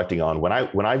you're reflecting on when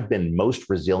I've been most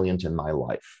resilient in my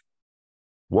life,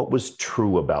 what was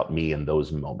true about me in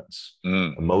those moments,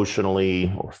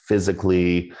 emotionally or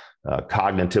physically,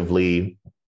 cognitively?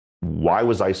 Why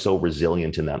was I so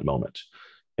resilient in that moment?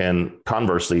 And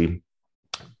conversely,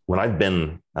 when I've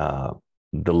been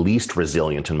the least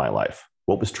resilient in my life,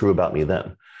 what was true about me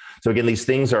then? So again, these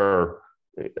things they're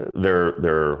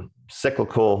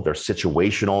cyclical, they're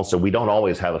situational. So we don't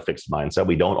always have a fixed mindset.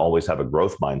 We don't always have a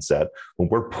growth mindset. When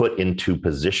we're put into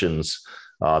positions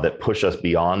that push us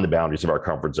beyond the boundaries of our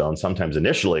comfort zone, sometimes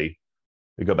initially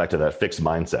we go back to that fixed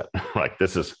mindset. Like,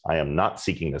 I am not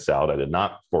seeking this out. I did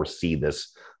not foresee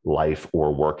this life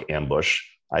or work ambush.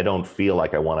 I don't feel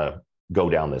like I want to go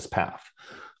down this path.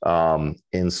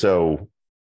 And so,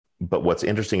 but what's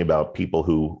interesting about people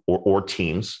who, or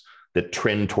teams that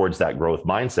trend towards that growth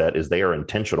mindset, is they are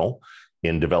intentional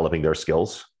in developing their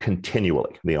skills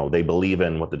continually. They believe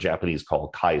in what the Japanese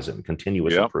call Kaizen,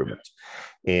 continuous improvement,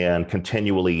 and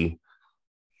continually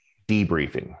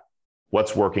debriefing,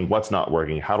 What's working, what's not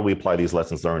working? How do we apply these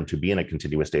lessons learned to be in a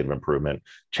continuous state of improvement?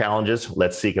 Challenges,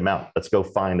 let's seek them out. Let's go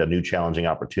find a new challenging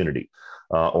opportunity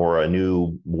or a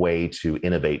new way to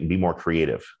innovate and be more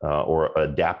creative or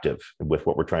adaptive with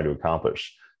what we're trying to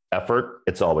accomplish. Effort,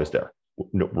 it's always there.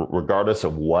 Regardless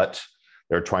of what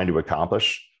they're trying to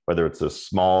accomplish, whether it's a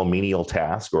small menial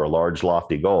task or a large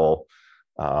lofty goal,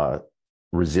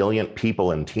 resilient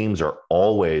people and teams are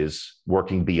always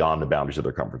working beyond the boundaries of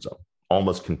their comfort zone,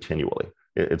 almost continually.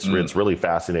 It's really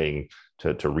fascinating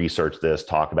to research this,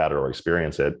 talk about it, or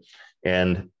experience it.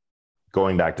 And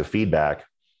going back to feedback,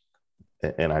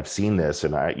 and I've seen this,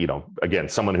 and again,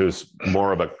 someone who's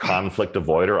more of a conflict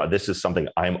avoider, this is something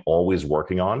I'm always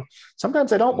working on.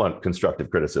 Sometimes I don't want constructive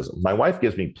criticism. My wife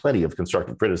gives me plenty of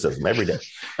constructive criticism every day.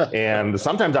 And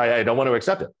sometimes I don't want to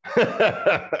accept it.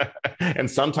 And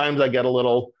sometimes I get a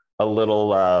little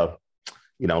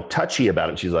touchy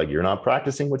about it. She's like, you're not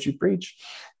practicing what you preach.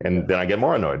 And then I get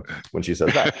more annoyed when she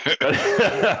says that.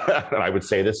 And I would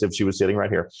say this if she was sitting right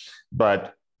here.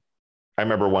 But I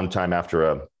remember one time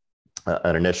after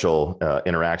an initial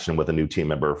interaction with a new team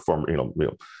member, former,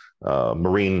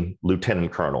 Marine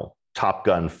Lieutenant Colonel, Top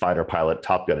Gun fighter pilot,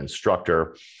 Top Gun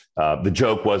instructor. The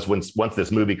joke was once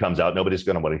this movie comes out, nobody's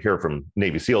going to want to hear from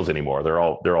Navy SEALs anymore. They're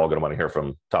all going to want to hear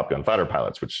from Top Gun fighter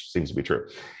pilots, which seems to be true.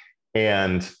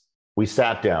 And we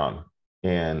sat down,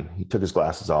 and he took his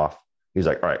glasses off. He's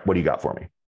like, "All right, what do you got for me?"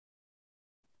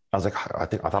 I was like, I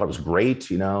thought it was great,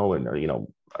 and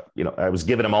I was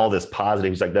giving him all this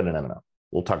positive. He's like, no.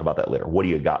 We'll talk about that later. What do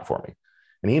you got for me?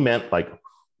 And he meant like,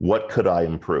 what could I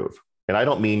improve? And I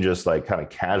don't mean just like kind of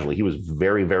casually. He was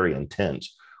very, very intent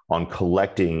on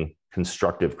collecting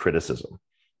constructive criticism,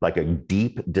 like a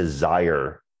deep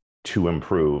desire to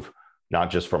improve,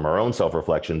 not just from our own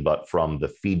self-reflection, but from the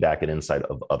feedback and insight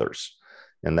of others.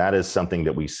 And that is something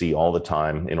that we see all the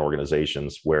time in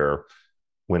organizations where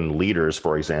when leaders,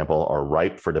 for example, are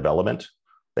ripe for development,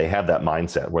 they have that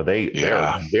mindset where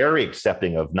they're very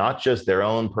accepting of not just their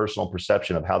own personal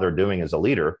perception of how they're doing as a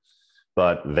leader,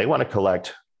 but they want to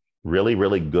collect really,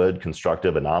 really good,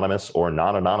 constructive, anonymous or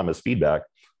non-anonymous feedback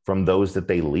from those that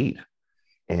they lead.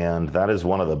 And that is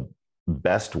one of the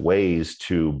best ways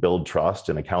to build trust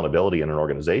and accountability in an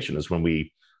organization is when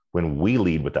we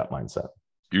lead with that mindset.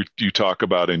 You talk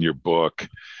about in your book,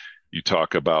 you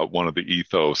talk about one of the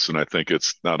ethos, and I think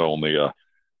it's not only a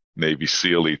Navy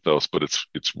SEAL ethos, but it's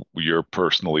your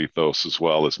personal ethos as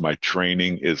well, as my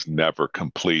training is never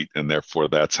complete. And therefore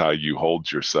that's how you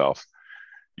hold yourself.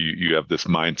 You have this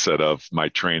mindset of my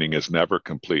training is never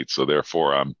complete. So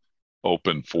therefore I'm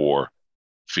open for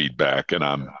feedback and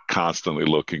I'm constantly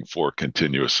looking for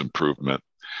continuous improvement.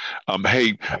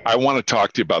 Hey, I want to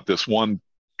talk to you about this one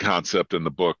concept in the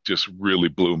book. Just really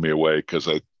blew me away because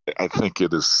I think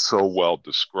it is so well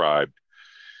described.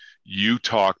 You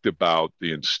talked about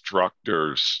the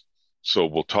instructors. So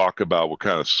we're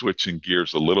kind of switching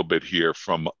gears a little bit here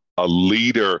from a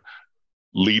leader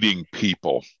leading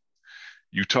people.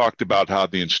 You talked about how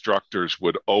the instructors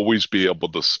would always be able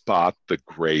to spot the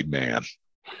gray man.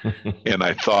 And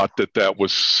I thought that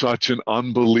was such an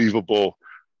unbelievable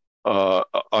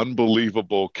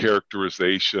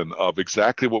characterization of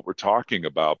exactly what we're talking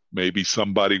about. Maybe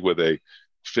somebody with a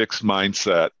fixed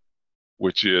mindset,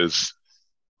 which is,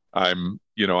 I'm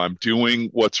doing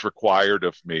what's required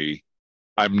of me.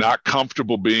 I'm not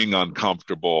comfortable being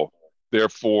uncomfortable.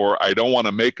 Therefore, I don't want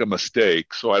to make a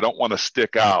mistake. So I don't want to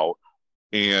stick out.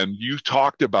 And you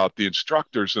talked about the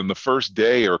instructors in the first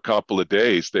day or a couple of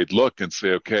days, they'd look and say,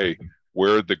 okay,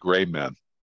 where are the gray men?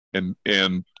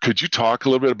 And could you talk a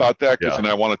little bit about that? Because then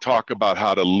I want to talk about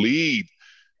how to lead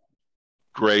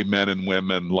gray men and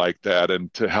women like that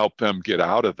and to help them get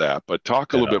out of that. But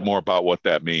talk a little bit more about what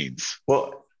that means.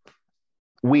 Well,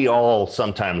 we all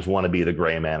sometimes want to be the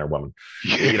gray man or woman.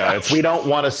 Yes. If we don't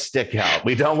want to stick out,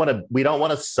 we don't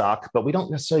want to suck, but we don't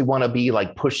necessarily want to be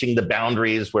like pushing the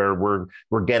boundaries where we're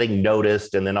getting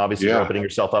noticed. And then obviously you're opening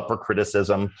yourself up for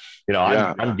criticism.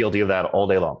 I'm guilty of that all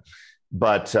day long.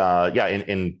 But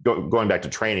going back to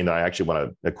training, I actually want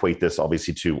to equate this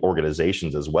obviously to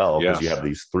organizations as well, because you have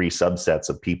these three subsets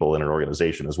of people in an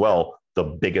organization as well. The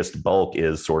biggest bulk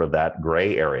is sort of that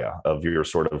gray area of your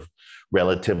sort of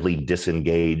relatively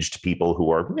disengaged people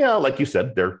who are, like you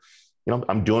said, they're,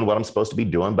 I'm doing what I'm supposed to be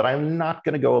doing, but I'm not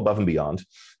going to go above and beyond.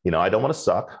 I don't want to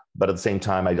suck, but at the same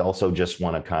time, I also just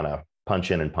want to kind of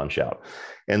punch in and punch out.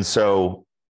 And so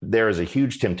there is a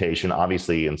huge temptation,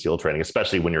 obviously, in SEAL training,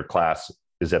 especially when your class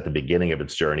is at the beginning of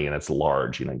its journey and it's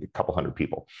large, a couple hundred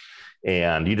people.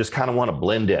 And you just kind of want to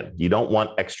blend in. You don't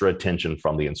want extra attention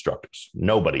from the instructors.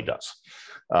 Nobody does.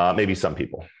 Maybe some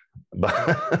people.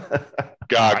 But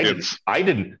Goggins. I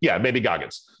didn't, yeah, maybe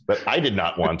Goggins, but I did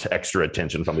not want extra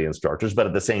attention from the instructors. But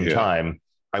at the same time,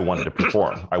 I wanted to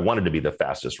perform. I wanted to be the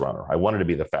fastest runner. I wanted to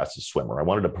be the fastest swimmer. I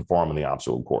wanted to perform in the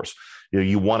obstacle course.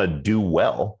 You want to do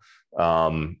well.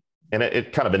 And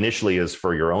it kind of initially is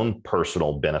for your own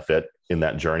personal benefit in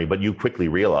that journey, but you quickly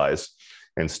realize,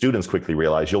 and students quickly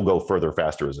realize, you'll go further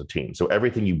faster as a team. So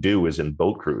everything you do is in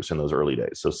boat crews in those early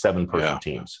days. So 7-person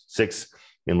teams, 6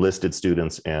 enlisted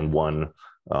students and 1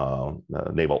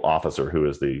 naval officer who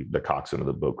is the coxswain of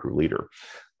the boat crew leader.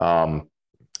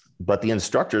 But the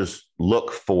instructors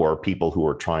look for people who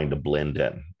are trying to blend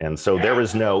in. And so there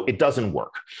is it doesn't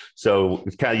work. So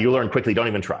it's kind of, you learn quickly, don't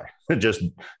even try. Just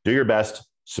do your best,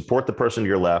 support the person to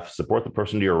your left, support the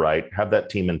person to your right, have that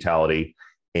team mentality,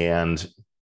 and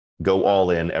go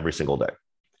all in every single day.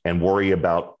 And worry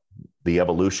about the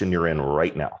evolution you're in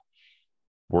right now.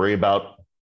 Worry about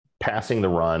passing the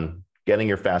run, getting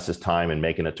your fastest time and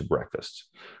making it to breakfast.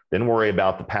 Then worry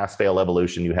about the pass-fail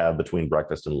evolution you have between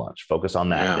breakfast and lunch. Focus on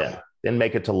that then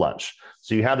make it to lunch.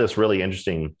 So you have this really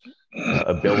interesting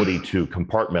ability to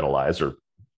compartmentalize, or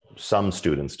some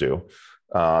students do,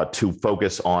 to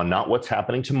focus on not what's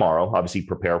happening tomorrow. Obviously,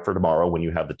 prepare for tomorrow when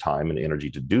you have the time and energy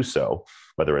to do so,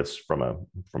 whether it's from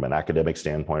an academic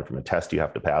standpoint, from a test you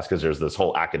have to pass, because there's this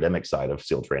whole academic side of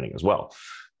SEAL training as well.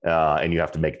 And you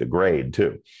have to make the grade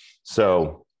too.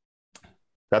 So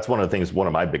that's one of the things, one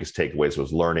of my biggest takeaways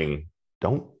was learning,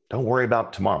 don't worry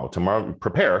about tomorrow. Tomorrow,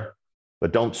 prepare,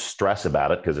 but don't stress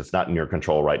about it because it's not in your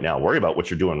control right now. Worry about what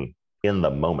you're doing in the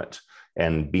moment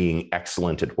and being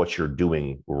excellent at what you're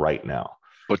doing right now.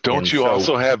 But don't you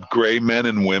also have gray men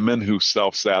and women who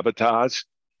self-sabotage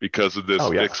because of this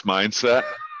fixed mindset?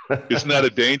 Isn't that a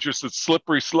dangerous, it's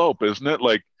slippery slope, isn't it?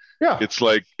 Like, it's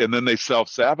like, and then they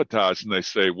self-sabotage and they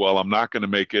say, well, I'm not going to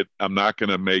make it. I'm not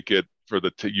going to make it for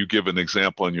you give an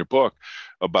example in your book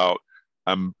about,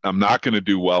 I'm not going to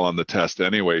do well on the test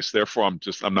anyways. Therefore,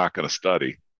 I'm not going to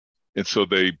study. And so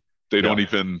they don't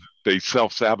even, they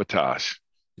self-sabotage.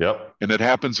 Yep. And it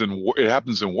happens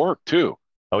in work too.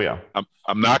 Oh yeah.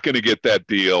 I'm not going to get that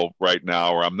deal right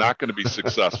now, or I'm not going to be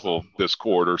successful this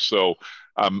quarter. So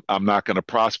I'm not going to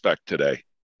prospect today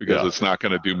because it's not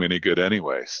going to do me any good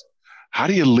anyways. How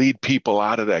do you lead people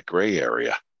out of that gray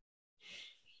area?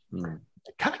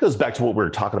 It kind of goes back to what we were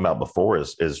talking about before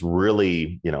is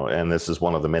really, and this is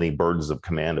one of the many burdens of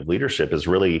command of leadership, is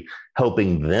really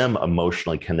helping them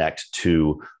emotionally connect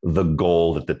to the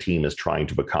goal that the team is trying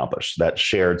to accomplish, that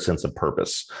shared sense of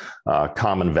purpose,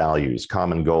 common values,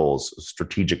 common goals,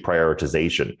 strategic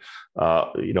prioritization.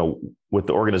 With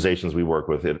the organizations we work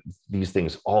with, these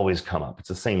things always come up. It's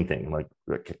the same thing, like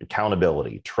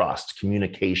accountability, trust,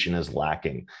 communication is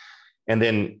lacking. And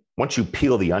then once you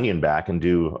peel the onion back and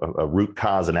do a root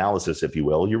cause analysis, if you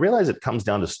will, you realize it comes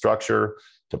down to structure,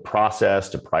 to process,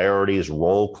 to priorities,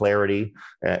 role clarity.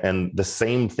 And the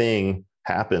same thing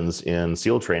happens in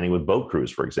SEAL training with boat crews,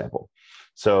 for example.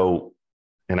 So,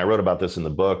 and I wrote about this in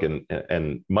the book,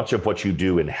 and much of what you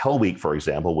do in Hell Week, for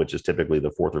example, which is typically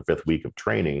the 4th or 5th week of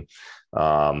training.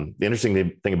 The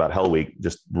interesting thing about Hell Week,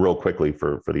 just real quickly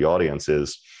for the audience,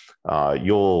 is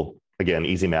again,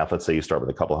 easy math, let's say you start with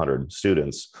a couple hundred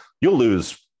students, you'll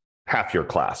lose half your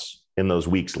class in those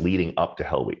weeks leading up to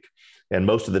Hell Week. And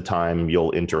most of the time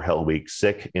you'll enter Hell Week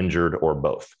sick, injured, or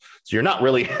both. So you're not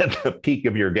really at the peak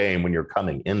of your game when you're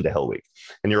coming into Hell Week,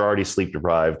 and you're already sleep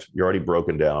deprived, you're already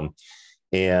broken down,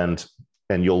 and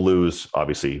you'll lose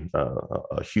obviously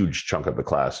a huge chunk of the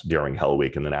class during Hell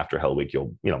Week. And then after Hell Week,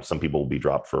 some people will be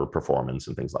dropped for performance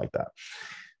and things like that.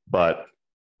 But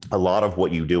a lot of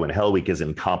what you do in Hell Week is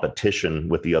in competition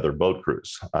with the other boat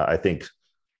crews. I think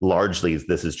largely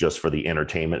this is just for the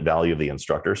entertainment value of the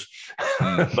instructors,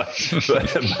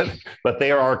 but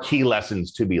there are key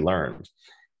lessons to be learned.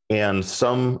 And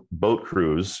some boat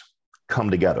crews come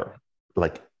together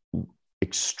like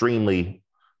extremely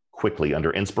quickly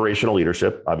under inspirational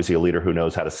leadership, obviously a leader who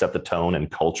knows how to set the tone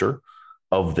and culture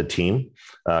of the team,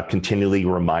 continually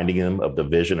reminding them of the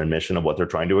vision and mission of what they're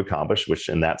trying to accomplish, which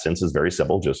in that sense is very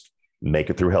simple. Just make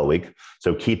it through Hell Week.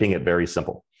 So keeping it very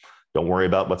simple. Don't worry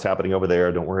about what's happening over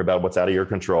there. Don't worry about what's out of your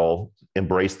control.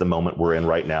 Embrace the moment we're in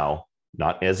right now,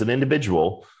 not as an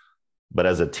individual, but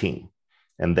as a team.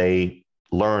 And they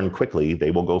learn quickly,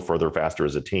 they will go further faster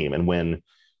as a team. And when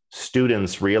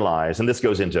students realize, and this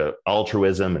goes into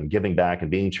altruism and giving back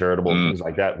and being charitable, and things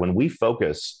like that, when we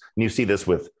focus, and you see this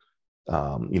with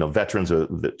veterans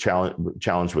that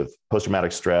challenged with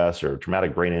post-traumatic stress or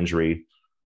traumatic brain injury,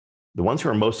 the ones who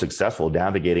are most successful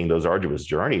navigating those arduous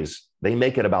journeys, they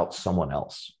make it about someone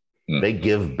else. They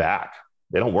give back.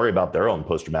 They don't worry about their own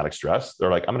post-traumatic stress.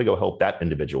 They're like, I'm going to go help that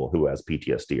individual who has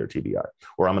PTSD or TBI,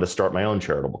 or I'm going to start my own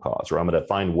charitable cause, or I'm going to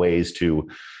find ways to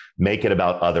make it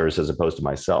about others as opposed to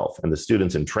myself. And the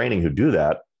students in training who do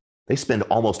that, they spend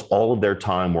almost all of their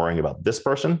time worrying about this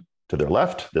person to their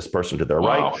left, this person to their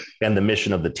right, and the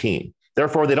mission of the team.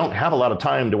 Therefore, they don't have a lot of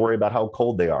time to worry about how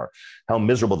cold they are, how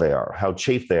miserable they are, how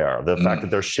chafed they are, the fact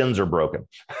that their shins are broken.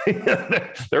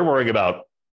 They're worrying about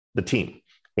the team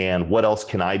and what else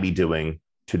can I be doing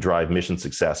to drive mission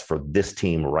success for this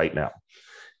team right now.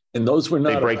 And those were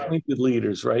not appointed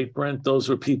leaders, right, Brent? Those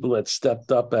were people that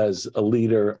stepped up as a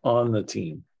leader on the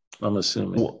team, I'm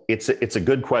assuming. Well, it's a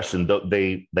good question.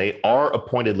 They are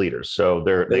appointed leaders. So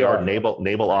they are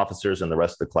naval officers, and the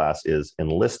rest of the class is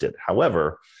enlisted.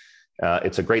 However,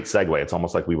 it's a great segue. It's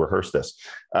almost like we rehearsed this.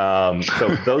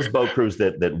 So those boat crews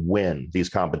that win these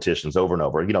competitions over and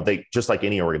over, they, just like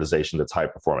any organization that's high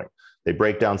performing, they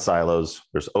break down silos.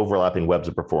 There's overlapping webs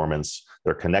of performance.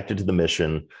 They're connected to the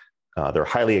mission. They're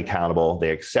highly accountable. They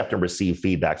accept and receive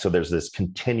feedback. So there's this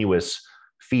continuous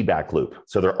feedback loop.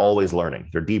 So they're always learning.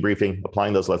 They're debriefing,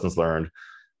 applying those lessons learned.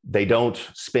 They don't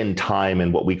spend time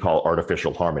in what we call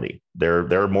artificial harmony.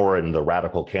 They're more in the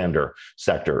radical candor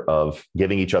sector of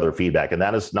giving each other feedback. And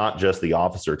that is not just the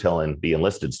officer telling the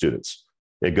enlisted students.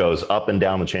 It goes up and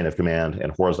down the chain of command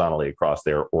and horizontally across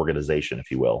their organization,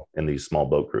 if you will, in these small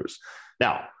boat crews.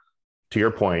 Now, to your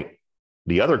point,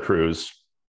 the other crews,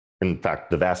 in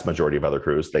fact, the vast majority of other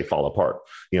crews, they fall apart.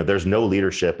 There's no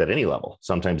leadership at any level.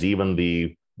 Sometimes even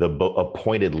the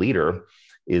appointed leader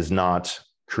is not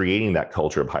creating that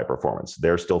culture of high performance.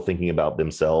 They're still thinking about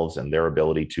themselves and their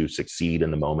ability to succeed in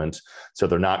the moment. So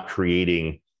they're not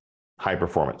creating high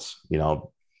performance.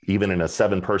 Even in a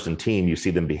 7-person team, you see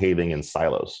them behaving in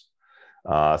silos.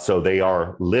 So they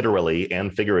are literally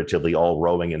and figuratively all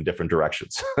rowing in different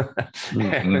directions.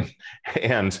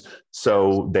 and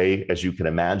so they, as you can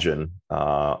imagine,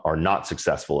 are not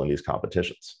successful in these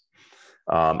competitions.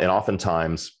 And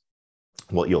oftentimes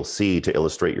what you'll see, to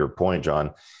illustrate your point,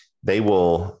 John, they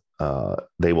will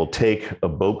take a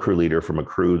boat crew leader from a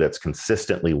crew that's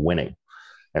consistently winning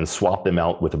and swap them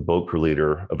out with a boat crew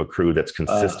leader of a crew that's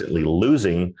consistently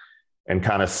losing, and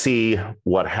kind of see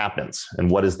what happens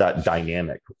and what is that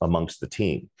dynamic amongst the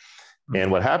team. And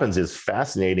what happens is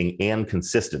fascinating and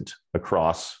consistent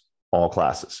across all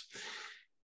classes.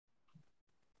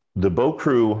 The boat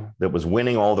crew that was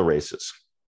winning all the races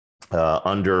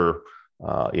under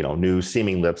new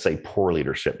seeming, let's say, poor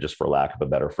leadership, just for lack of a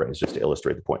better phrase, just to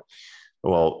illustrate the point.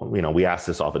 Well, we ask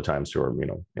this oftentimes to our,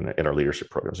 in our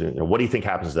leadership programs. What do you think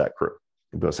happens to that crew?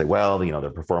 People say, well, their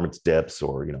performance dips,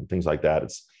 or things like that.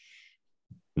 It's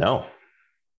no.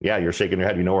 Yeah, you're shaking your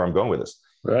head. You know where I'm going with this.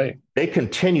 Right. They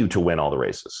continue to win all the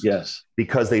races. Yes.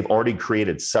 Because they've already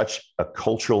created such a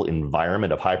cultural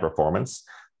environment of high performance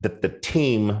that the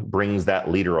team brings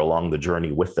that leader along the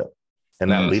journey with them.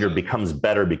 And that leader becomes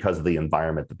better because of the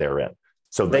environment that they're in.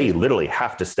 So they literally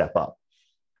have to step up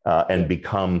and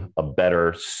become a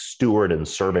better steward and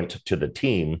servant to the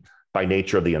team by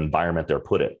nature of the environment they're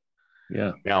put in.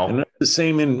 Yeah. Now, and that's the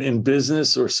same in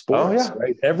business or sports,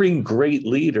 right? Every great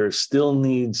leader still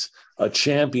needs a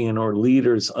champion or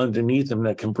leaders underneath them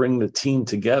that can bring the team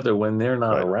together when they're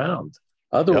not around.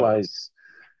 Otherwise,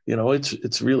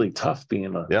 it's really tough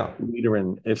being a leader.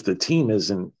 And if the team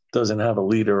doesn't have a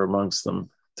leader amongst them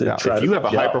if you have a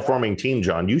high performing team,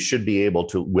 John, you should be able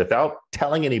to, without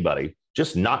telling anybody,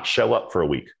 just not show up for a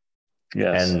week.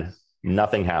 Yes. And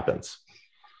nothing happens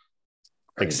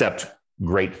except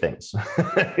great things.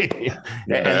 And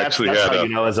that's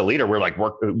how, as a leader, we're like,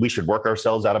 we should work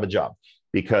ourselves out of a job,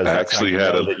 because that's how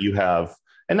that you have,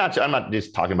 and I'm not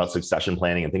just talking about succession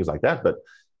planning and things like that, but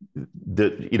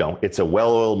it's a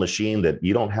well-oiled machine that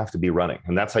you don't have to be running.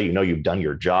 And that's how you've done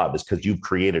your job, is because you've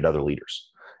created other leaders.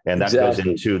 And that goes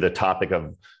into the topic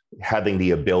of having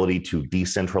the ability to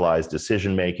decentralize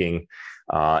decision-making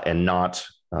and not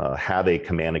have a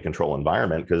command and control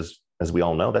environment, because as we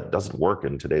all know, that doesn't work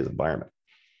in today's environment.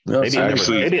 No, maybe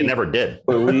it never did.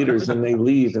 For leaders, and they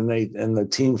leave, and the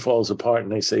team falls apart,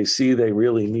 and they say, "See, they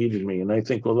really needed me." And I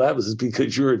think, well, that was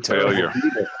because you were a terrible leader.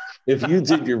 If you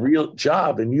did your real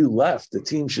job and you left, the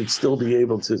team should still be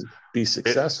able to be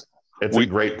successful. It's a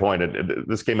great point.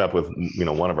 This came up with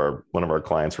one of our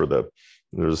clients where there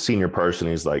was a senior person.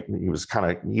 He's like, he was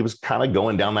kind of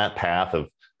going down that path of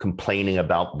complaining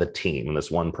about the team and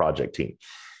this one project team.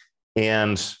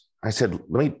 And I said,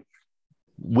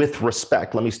 with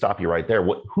respect, let me stop you right there.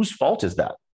 Whose fault is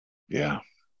that? Yeah.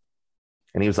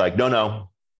 And he was like,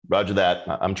 no, roger that.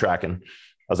 I'm tracking.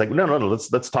 I was like, no,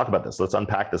 let's talk about this. Let's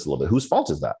unpack this a little bit. Whose fault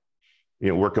is that?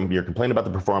 you're complaining about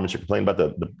the performance, you're complaining about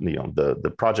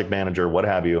the project manager, what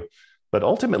have you. But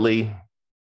ultimately,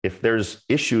 if there's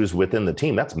issues within the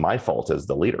team, that's my fault as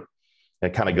the leader.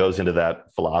 It kind of goes into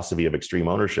that philosophy of extreme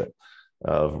ownership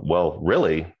of, well,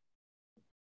 really,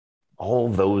 all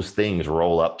those things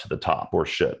roll up to the top, or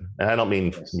should. And I don't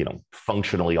mean,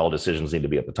 functionally all decisions need to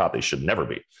be at the top. They should never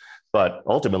be. But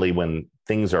ultimately, when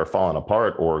things are falling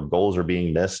apart or goals are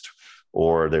being missed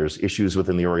or there's issues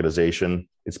within the organization,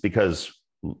 it's because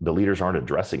the leaders aren't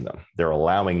addressing them. They're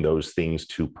allowing those things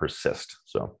to persist.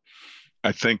 So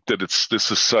I think that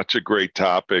this is such a great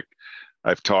topic.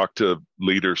 I've talked to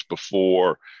leaders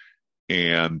before,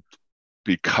 and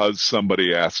because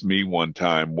somebody asked me one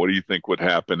time, what do you think would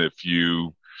happen if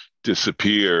you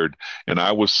disappeared? And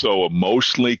I was so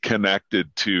emotionally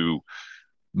connected to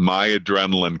my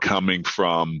adrenaline coming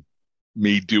from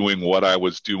me doing what I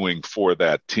was doing for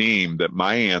that team that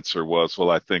my answer was, well,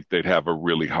 I think they'd have a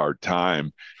really hard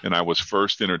time. And I was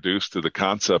first introduced to the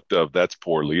concept of that's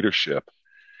poor leadership.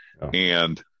 Oh.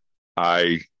 And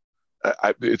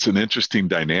it's an interesting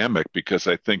dynamic because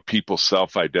I think people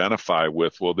self-identify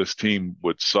with, well, this team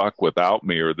would suck without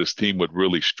me, or this team would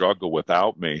really struggle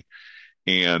without me.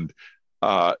 And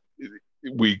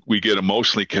we get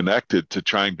emotionally connected to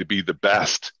trying to be the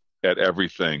best at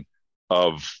everything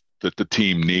that the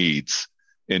team needs.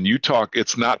 And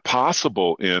it's not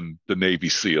possible in the Navy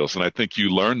SEALs. And I think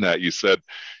you learned that. You said,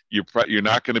 you're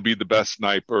not going to be the best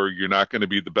sniper. You're not going to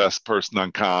be the best person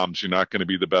on comms. You're not going to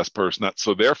be the best person.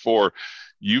 So therefore,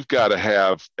 you've got to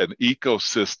have an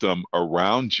ecosystem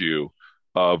around you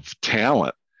of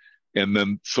talent. And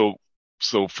then, so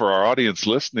for our audience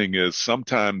listening, is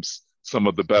sometimes some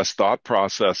of the best thought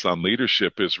process on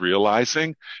leadership is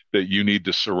realizing that you need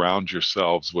to surround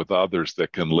yourselves with others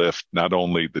that can lift not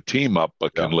only the team up,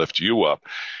 but can lift you up.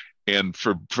 And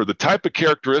for the type of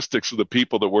characteristics of the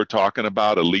people that we're talking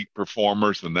about, elite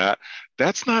performers and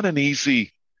that's not an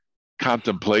easy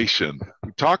contemplation.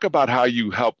 Talk about how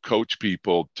you help coach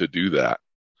people to do that.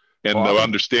 And the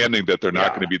understanding that they're not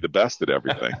going to be the best at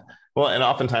everything. Well, and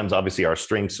oftentimes, obviously, our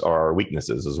strengths are our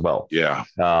weaknesses as well. Yeah.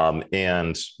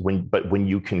 And when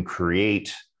you can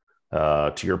create,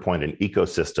 to your point, an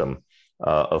ecosystem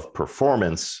of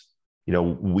performance,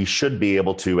 we should be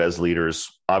able to, as leaders,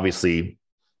 obviously,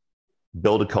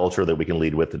 build a culture that we can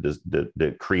lead with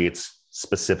that creates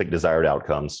specific desired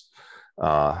outcomes.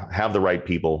 Have the right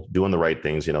people doing the right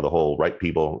things. The whole right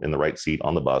people in the right seat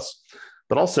on the bus.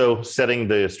 But also setting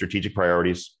the strategic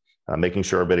priorities, making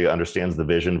sure everybody understands the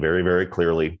vision very, very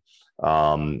clearly,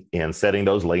 and setting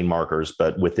those lane markers.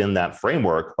 But within that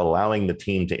framework, allowing the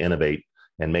team to innovate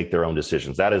and make their own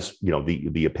decisions. That is,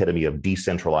 the epitome of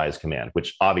decentralized command,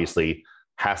 which obviously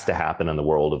has to happen in the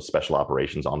world of special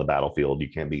operations on the battlefield. You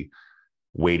can't be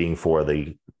waiting for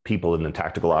the people in the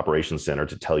tactical operations center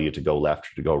to tell you to go left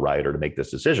or to go right or to make this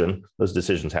decision. Those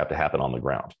decisions have to happen on the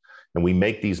ground. And we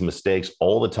make these mistakes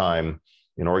all the time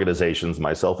in organizations,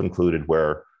 myself included,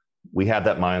 where we have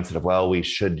that mindset of, well, we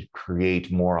should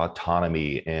create more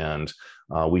autonomy and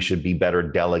we should be better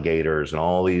delegators and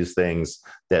all these things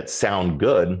that sound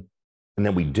good. And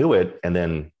then we do it. And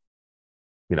then,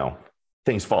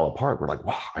 things fall apart. We're like,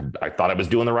 wow, I thought I was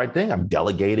doing the right thing. I'm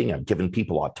delegating. I'm giving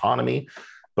people autonomy.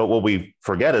 But what we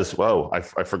forget is, I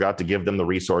forgot to give them the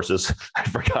resources. I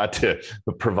forgot to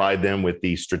provide them with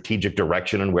the strategic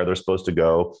direction and where they're supposed to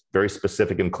go, very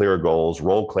specific and clear goals,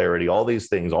 role clarity, all these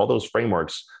things, all those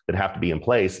frameworks that have to be in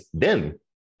place. Then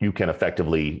you can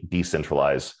effectively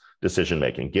decentralize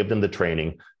decision-making, give them the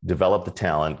training, develop the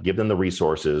talent, give them the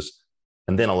resources,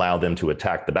 and then allow them to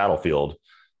attack the battlefield.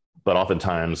 But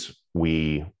oftentimes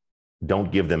we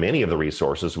don't give them any of the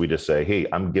resources. We just say, hey,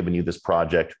 I'm giving you this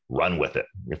project, run with it.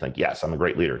 You think, yes, I'm a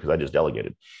great leader because I just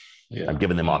delegated. Yeah. I'm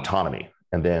giving them autonomy.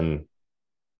 And then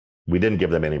we didn't give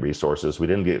them any resources. We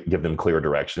didn't give them clear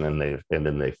direction, and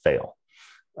then they fail.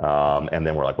 And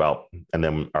then we're like, well, and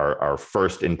then our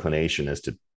first inclination is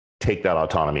to take that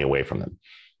autonomy away from them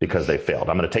because they failed.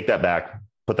 I'm going to take that back,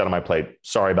 put that on my plate.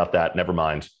 Sorry about that. Never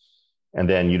mind. And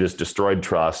then you just destroyed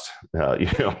trust.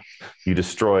 You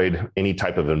destroyed any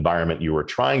type of environment you were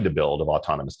trying to build of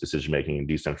autonomous decision-making and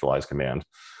decentralized command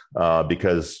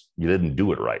because you didn't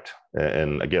do it right.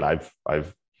 And again,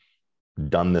 I've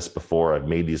done this before. I've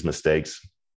made these mistakes.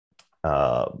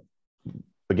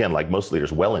 Again, like most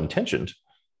leaders, well-intentioned,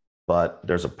 but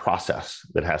there's a process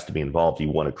that has to be involved.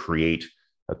 You want to create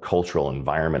a cultural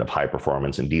environment of high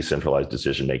performance and decentralized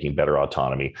decision-making, better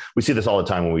autonomy. We see this all the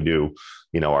time when we do,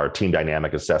 our team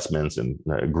dynamic assessments and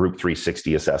group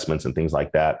 360 assessments and things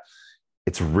like that.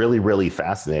 It's really, really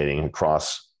fascinating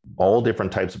across all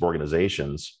different types of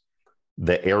organizations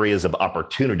the areas of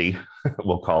opportunity,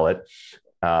 we'll call it,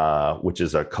 which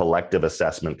is a collective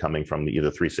assessment coming from either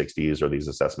 360s or these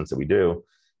assessments that we do,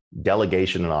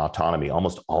 delegation and autonomy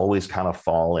almost always kind of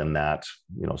fall in that,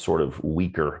 sort of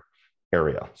weaker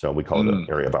area. So we call it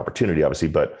the area of opportunity, obviously,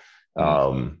 but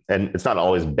and it's not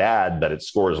always bad, but it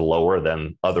scores lower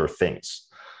than other things.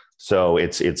 So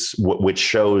it's which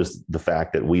shows the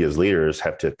fact that we as leaders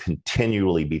have to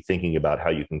continually be thinking about how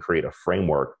you can create a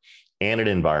framework and an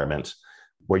environment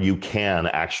where you can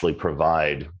actually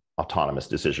provide autonomous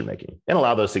decision making and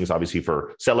allow those things, obviously,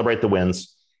 for celebrate the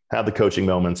wins, have the coaching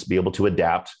moments, be able to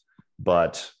adapt.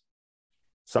 But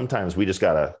sometimes we just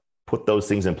got to put those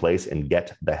things in place and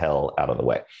get the hell out of the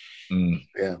way.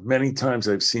 Yeah. Many times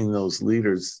I've seen those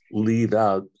leaders leave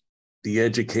out the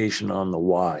education on the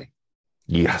why.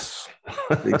 Yes.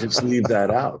 They just leave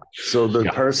that out. So the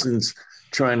person's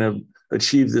trying to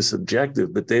achieve this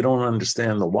objective, but they don't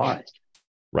understand the why.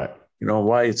 Right.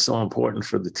 Why it's so important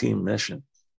for the team mission.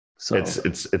 So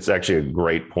it's actually a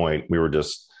great point. We were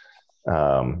just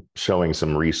showing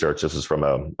some research. This is from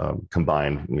a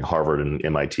combined Harvard and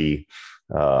MIT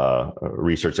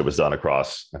research that was done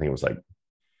across, I think it was like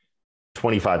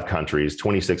 25 countries,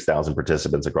 26,000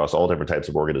 participants across all different types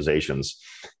of organizations.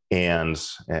 And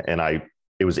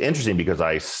it was interesting because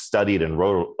I studied and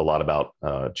wrote a lot about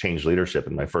change leadership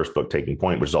in my first book, Taking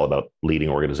Point, which is all about leading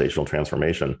organizational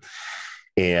transformation.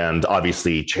 And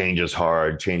obviously change is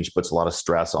hard. Change puts a lot of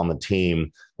stress on the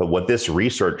team. But what this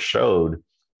research showed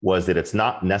was that it's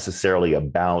not necessarily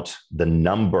about the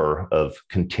number of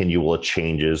continual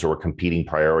changes or competing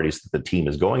priorities that the team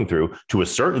is going through. To a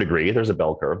certain degree, there's a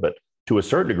bell curve, but to a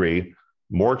certain degree,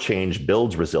 more change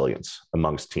builds resilience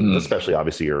amongst teams, especially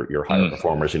obviously your higher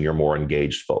performers and your more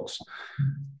engaged folks.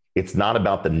 It's not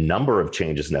about the number of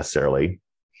changes necessarily.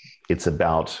 It's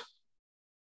about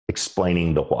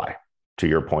explaining the why, to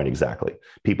your point exactly.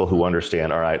 People who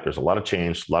understand, all right, there's a lot of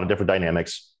change, a lot of different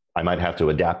dynamics. I might have to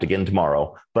adapt again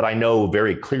tomorrow, but I know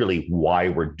very clearly why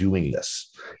we're doing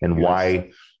this and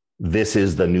why this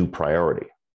is the new priority.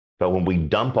 But when we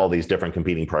dump all these different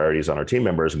competing priorities on our team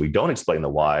members and we don't explain the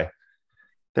why,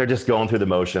 they're just going through the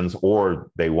motions, or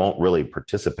they won't really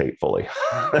participate fully,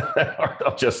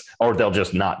 or they'll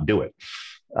just not do it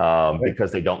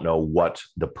because they don't know what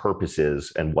the purpose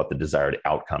is and what the desired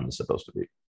outcome is supposed to be.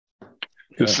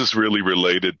 This is really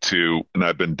related to, and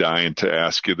I've been dying to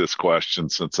ask you this question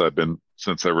since I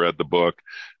read the book.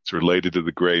 It's related to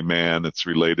the gray man. It's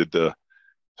related to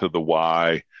the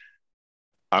why.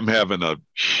 I'm having a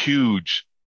huge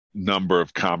number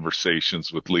of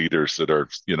conversations with leaders that are,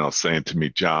 saying to me,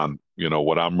 John,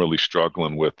 what I'm really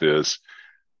struggling with is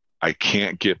I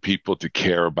can't get people to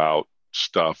care about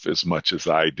stuff as much as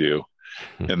I do.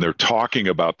 And they're talking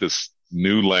about this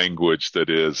new language that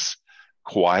is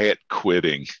quiet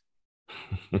quitting.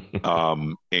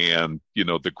 And,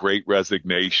 the great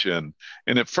resignation.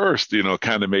 And at first,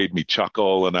 kind of made me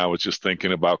chuckle. And I was just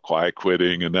thinking about quiet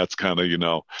quitting. And that's kind of,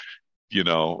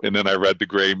 and then I read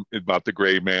about the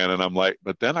gray man, and I'm like,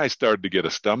 but then I started to get a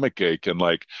stomach ache, and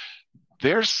like,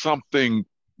 there's something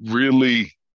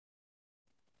really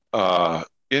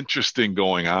interesting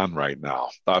going on right now.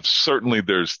 Certainly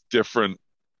there's different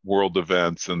world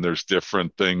events and there's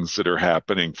different things that are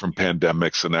happening from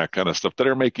pandemics and that kind of stuff that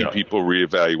are making people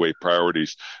reevaluate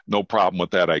priorities. No problem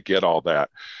with that. I get all that.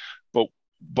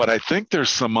 But I think there's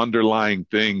some underlying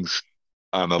things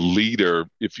on a leader,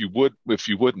 if you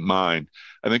wouldn't mind.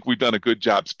 I think we've done a good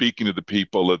job speaking to the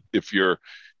people. If you're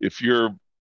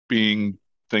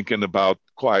thinking about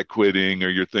quiet quitting, or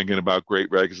you're thinking about great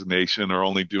resignation, or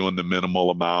only doing the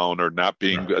minimal amount, or not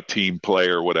being a team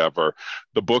player, or whatever,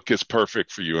 the book is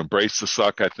perfect for you. Embrace the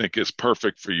Suck, I think, is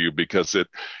perfect for you because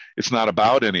it's not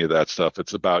about any of that stuff.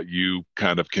 It's about you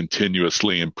kind of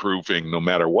continuously improving no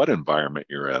matter what environment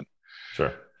you're in.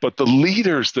 Sure. But the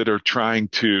leaders that are trying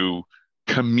to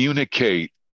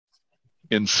communicate,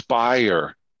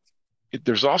 inspire,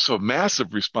 there's also a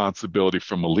massive responsibility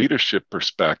from a leadership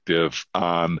perspective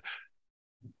on,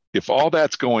 if all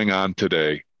that's going on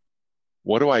today,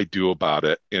 what do I do about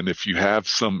it? And if you have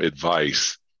some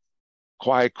advice,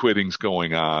 quiet quitting's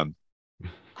going on,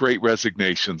 great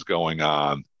resignation's going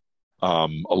on, a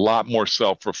lot more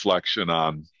self-reflection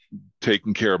on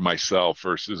taking care of myself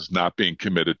versus not being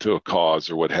committed to a cause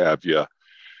or what have you.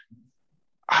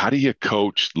 How do you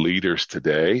coach leaders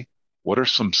today? What are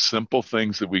some simple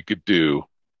things that we could do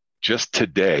just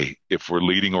today if we're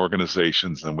leading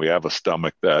organizations and we have a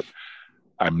stomach that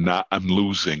I'm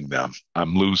losing them.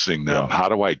 Yeah. How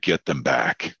do I get them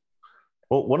back?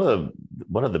 Well, one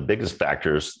of the biggest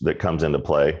factors that comes into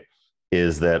play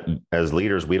is that as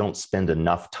leaders, we don't spend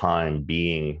enough time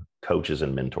being coaches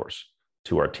and mentors.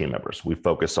 to our team members. We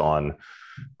focus on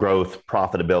growth,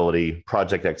 profitability,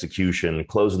 project execution,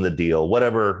 closing the deal,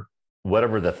 whatever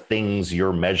the things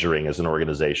you're measuring as an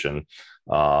organization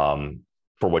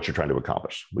for what you're trying to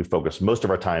accomplish. We focus most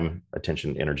of our time,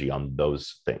 attention, energy on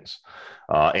those things,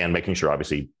 and making sure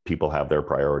obviously people have their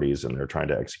priorities and they're trying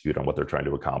to execute on what they're trying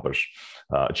to accomplish,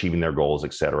 achieving their goals,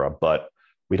 et cetera. But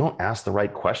we don't ask the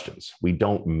right questions. We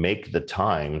don't make the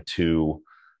time to,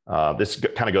 this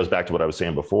kind of goes back to what I was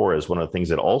saying before, is one of the things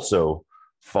that also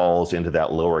falls into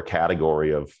that lower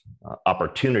category of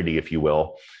opportunity, if you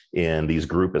will, in these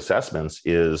group assessments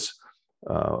is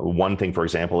one thing, for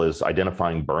example, is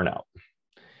identifying burnout.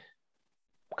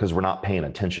 Because we're not paying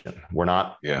attention. We're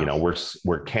not,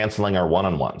 we're canceling our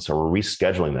one-on-ones, or we're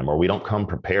rescheduling them, or we don't come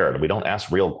prepared. We don't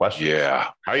ask real questions. Yeah.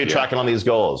 How are you tracking on these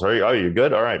goals? Are you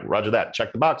good? All right, roger that.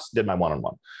 Check the box. Did my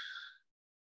one-on-one.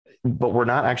 But we're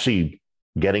not actually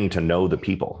getting to know the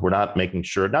people. We're not making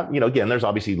sure, again, there's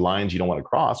obviously lines you don't want to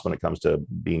cross when it comes to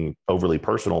being overly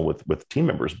personal with team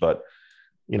members. But,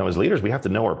 as leaders, we have to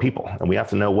know our people, and we have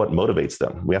to know what motivates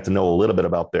them. We have to know a little bit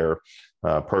about their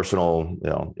personal,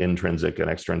 intrinsic and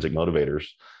extrinsic motivators.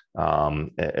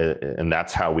 And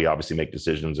that's how we obviously make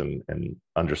decisions and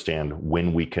understand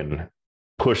when we can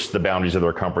push the boundaries of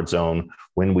their comfort zone,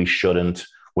 when we shouldn't,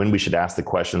 when we should ask the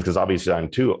questions. Because obviously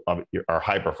our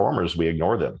high performers, we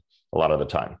ignore them a lot of the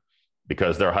time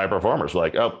because they're high performers. We're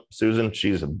like, oh, Susan,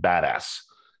 she's a badass.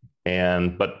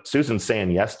 But Susan's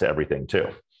saying yes to everything too.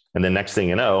 And then next thing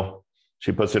you know,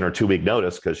 she puts in her 2-week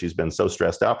notice because she's been so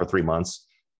stressed out for 3 months.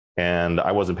 And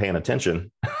I wasn't paying attention.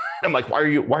 I'm like, why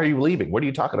are you leaving? What are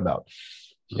you talking about?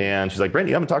 And she's like, Brent,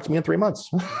 you haven't talked to me in 3 months.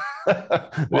 Wow.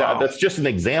 Yeah, that's just an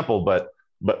example, but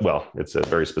it's a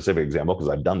very specific example because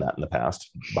I've done that in the past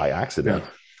by accident,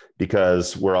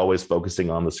 because we're always focusing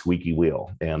on the squeaky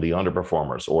wheel and the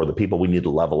underperformers or the people we need to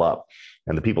level up.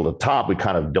 And the people at the top, we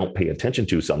kind of don't pay attention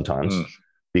to sometimes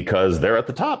because they're at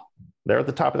the top. They're at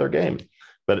the top of their game.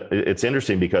 But it's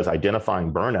interesting because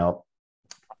identifying burnout,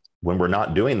 when we're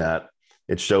not doing that,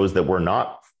 it shows that we're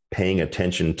not paying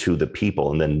attention to the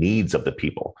people and the needs of the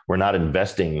people. We're not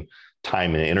investing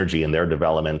time and energy in their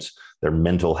development, their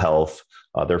mental health,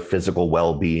 their physical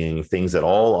well-being, things that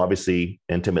all obviously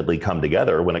intimately come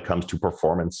together when it comes to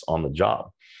performance on the job.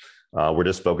 We're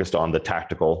just focused on the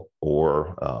tactical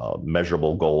or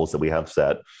measurable goals that we have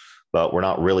set, but we're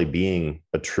not really being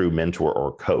a true mentor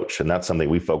or coach. And that's something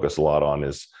we focus a lot on,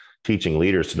 is teaching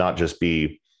leaders to not just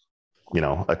be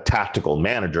a tactical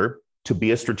manager, to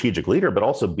be a strategic leader, but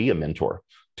also be a mentor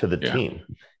to the team.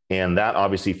 And that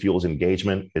obviously fuels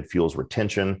engagement. It fuels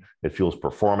retention. It fuels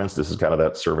performance. This is kind of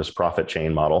that service profit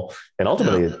chain model. And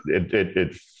ultimately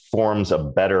it forms a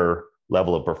better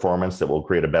level of performance that will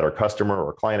create a better customer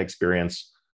or client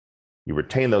experience. You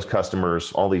retain those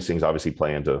customers. All these things obviously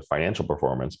play into financial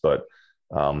performance, but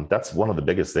that's one of the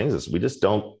biggest things, is we just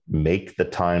don't make the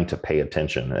time to pay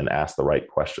attention and ask the right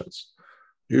questions.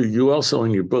 You also,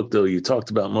 in your book, though, you talked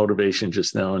about motivation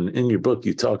just now. And in your book,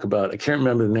 you talk about, I can't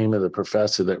remember the name of the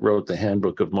professor that wrote the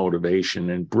Handbook of Motivation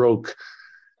and broke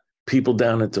people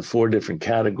down into 4 different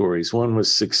categories. One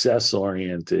was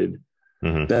success-oriented,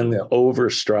 then the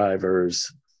overstrivers,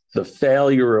 the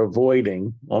failure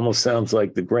avoiding, almost sounds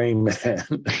like the Grain Man,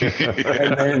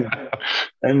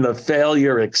 and the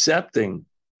failure accepting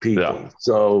people. Yeah.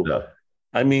 So,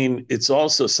 I mean, it's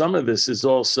also, some of this is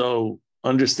also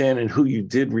understanding who you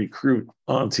did recruit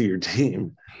onto your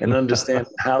team and understand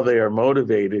how they are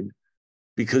motivated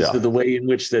because of the way in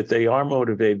which that they are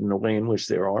motivated and the way in which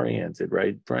they're oriented,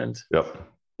 right, Brent? Yep.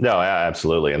 No,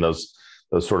 absolutely. And those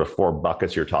sort of 4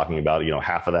 buckets you're talking about,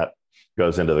 half of that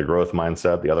goes into the growth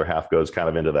mindset. The other half goes kind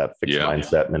of into that fixed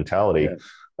mindset mentality.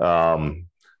 Yeah.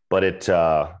 But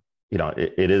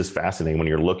it is fascinating when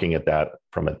you're looking at that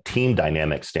from a team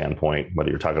dynamic standpoint,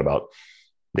 whether you're talking about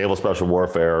naval special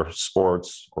warfare,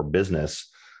 sports, or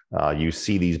business. You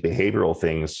see these behavioral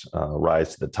things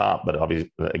rise to the top. But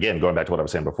obviously, again, going back to what I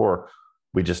was saying before,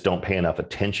 we just don't pay enough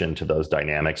attention to those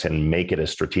dynamics and make it a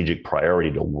strategic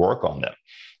priority to work on them.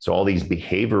 So all these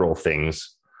behavioral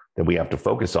things that we have to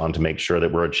focus on to make sure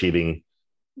that we're achieving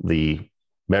the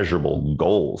measurable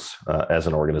goals as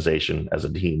an organization, as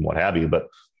a team, what have you. But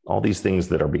all these things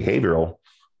that are behavioral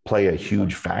play a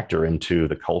huge factor into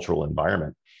the cultural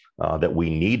environment that we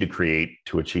need to create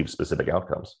to achieve specific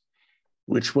outcomes.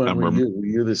 Which one were you? Were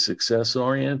you the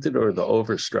success-oriented or the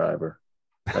overstriver?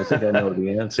 I think I know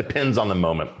the answer. Depends on the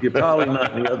moment. You're probably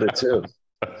not the other two.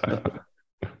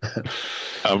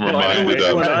 I'm reminded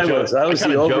of when I was the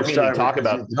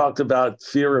overstriver. You talked about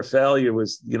fear of failure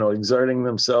was, exerting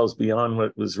themselves beyond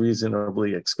what was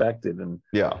reasonably expected. And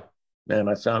man,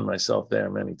 I found myself there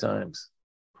many times.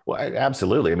 Well,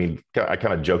 absolutely. I mean, I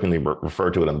kind of jokingly refer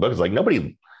to it in the book. It's like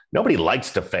nobody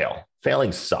likes to fail.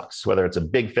 Failing sucks, whether it's a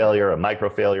big failure, a micro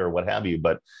failure, or what have you.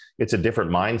 But it's a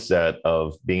different mindset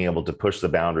of being able to push the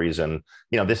boundaries. And,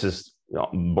 this is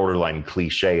borderline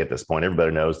cliche at this point.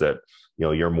 Everybody knows that,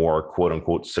 your more quote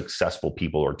unquote successful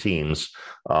people or teams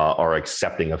are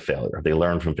accepting of failure. They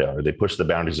learn from failure. They push the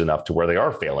boundaries enough to where they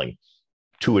are failing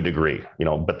to a degree,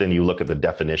 but then you look at the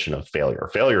definition of failure.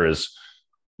 Failure is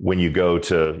when you go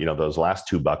to, those last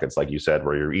two buckets, like you said,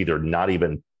 where you're either not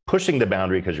even pushing the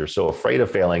boundary because you're so afraid of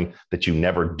failing that you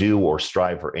never do or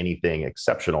strive for anything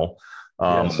exceptional.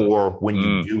 Yes. Or when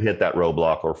you do hit that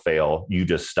roadblock or fail, you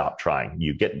just stop trying.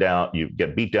 You get down, you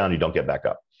get beat down, you don't get back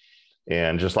up.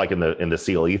 And just like in the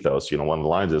SEAL ethos, one of the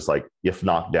lines is like, if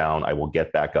knocked down, I will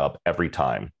get back up every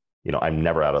time. I'm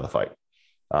never out of the fight.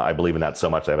 I believe in that so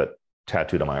much. I have it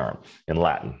tattooed on my arm in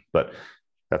Latin, but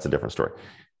that's a different story.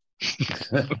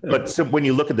 But so when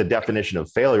you look at the definition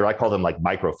of failure, I call them like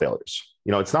micro failures.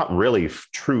 It's not really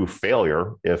true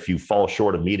failure if you fall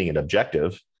short of meeting an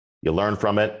objective. You learn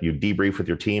from it, you debrief with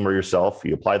your team or yourself,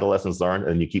 you apply the lessons learned,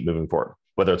 and you keep moving forward,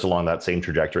 whether it's along that same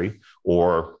trajectory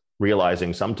or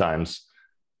realizing sometimes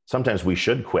we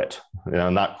should quit,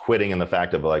 not quitting in the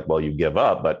fact of like, well, you give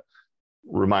up, but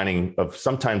reminding of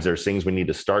sometimes there's things we need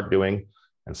to start doing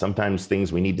and sometimes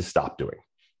things we need to stop doing.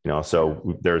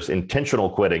 So there's intentional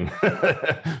quitting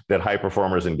that high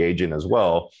performers engage in as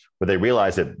well, where they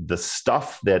realize that the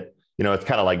stuff that, it's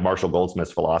kind of like Marshall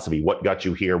Goldsmith's philosophy, what got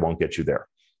you here won't get you there.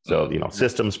 So,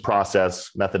 systems, process,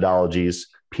 methodologies,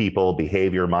 people,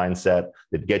 behavior, mindset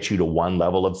that get you to one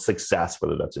level of success,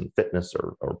 whether that's in fitness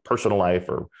or personal life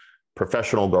or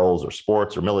professional goals or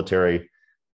sports or military,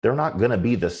 they're not going to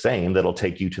be the same. That'll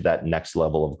take you to that next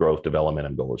level of growth, development,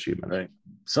 and goal achievement. Right.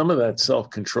 Some of that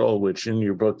self-control, which in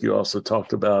your book, you also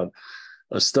talked about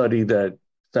a study that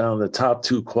found the top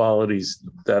two qualities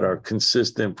that are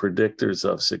consistent predictors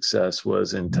of success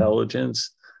was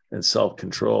intelligence and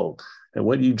self-control. And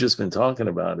what you've just been talking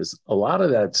about is a lot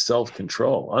of that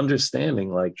self-control, understanding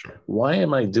like, why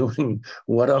am I doing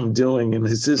what I'm doing? And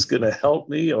is this going to help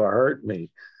me or hurt me?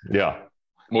 Yeah.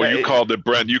 Well, you called it,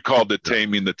 Brent, you called it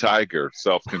taming the tiger.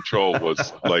 Self-control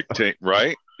was like,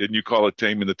 right? Didn't you call it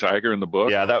taming the tiger in the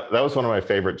book? Yeah, that was one of my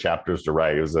favorite chapters to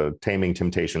write. It was a taming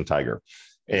temptation tiger.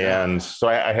 And so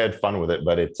I had fun with it,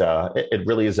 but it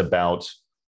really is about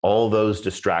all those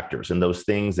distractors and those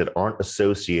things that aren't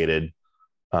associated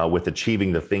with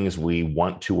achieving the things we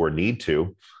want to or need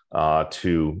to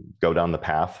go down the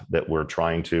path that we're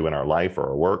trying to in our life or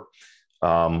our work.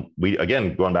 We,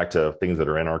 again, going back to things that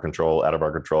are in our control, out of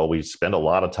our control, we spend a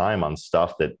lot of time on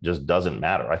stuff that just doesn't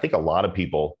matter. I think a lot of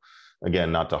people,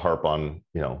 again, not to harp on,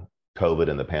 COVID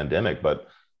and the pandemic, but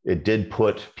it did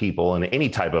put people in any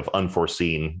type of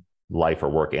unforeseen life or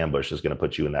work ambush is going to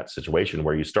put you in that situation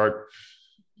where you start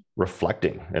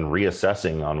reflecting and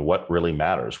reassessing on what really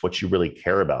matters, what you really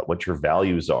care about, what your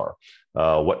values are,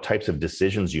 what types of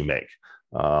decisions you make,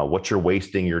 what you're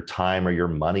wasting your time or your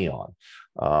money on.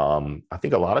 I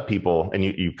think a lot of people, and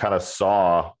you kind of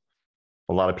saw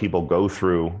a lot of people go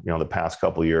through, the past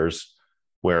couple of years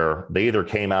where they either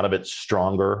came out of it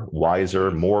stronger, wiser,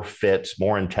 more fit,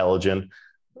 more intelligent,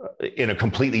 in a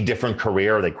completely different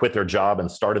career. They quit their job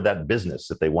and started that business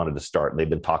that they wanted to start. And they've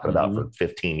been talking about for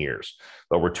 15 years,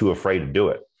 but were too afraid to do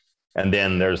it. And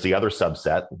then there's the other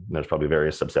subset, and there's probably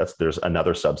various subsets. There's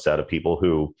another subset of people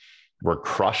who were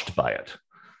crushed by it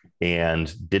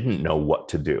and didn't know what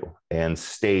to do and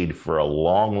stayed for a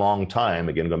long, long time.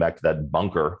 Again, going back to that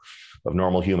bunker of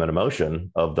normal human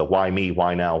emotion of the why me,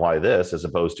 why now, why this, as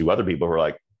opposed to other people who are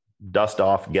like, dust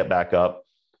off, get back up,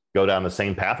 go down the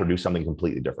same path or do something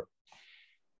completely different.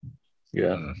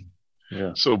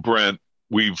 Yeah. So Brent,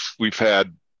 we've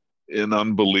had an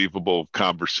unbelievable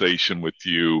conversation with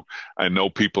you. I know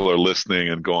people are listening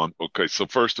and going, okay, so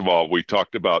first of all, we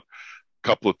talked about a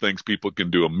couple of things people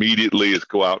can do immediately is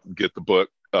go out and get the book,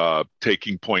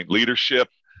 Taking Point Leadership,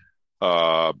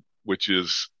 which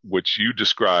you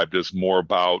described as more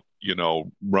about,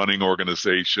 running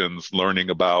organizations, learning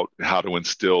about how to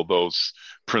instill those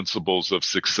principles of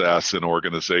success in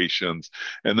organizations,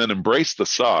 and then Embrace the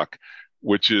Suck,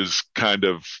 which is kind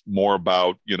of more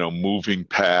about, moving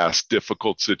past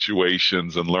difficult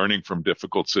situations and learning from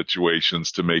difficult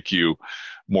situations to make you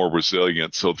more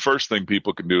resilient. So the first thing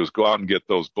people can do is go out and get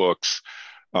those books.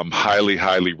 Highly,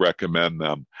 highly recommend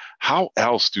them. How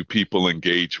else do people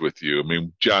engage with you? I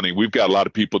mean, Johnny, we've got a lot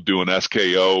of people doing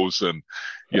SKOs and,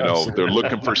 they're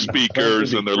looking for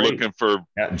speakers and they're looking for.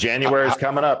 January is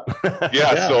coming up.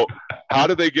 Yeah. So how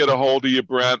do they get a hold of you,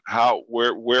 Brent?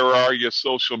 Where are you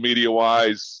social media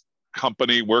wise?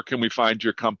 company, where can we find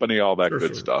your company, all that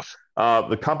good stuff?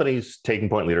 The company's Taking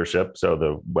Point Leadership. So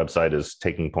the website is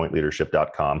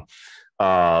takingpointleadership.com.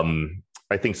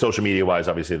 I think social media wise,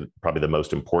 obviously, probably the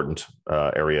most important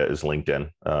area is LinkedIn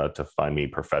to find me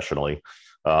professionally.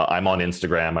 I'm on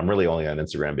Instagram. I'm really only on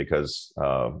Instagram because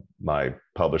my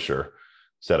publisher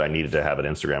said I needed to have an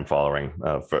Instagram following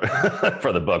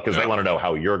for the book, because they want to know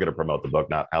how you're going to promote the book,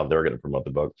 not how they're going to promote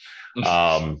the book.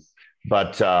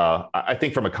 But I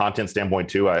think from a content standpoint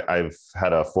too, I've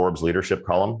had a Forbes leadership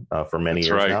column for many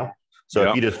years now. So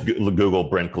if you just Google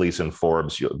Brent Gleeson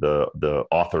Forbes, the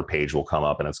author page will come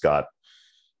up, and it's got,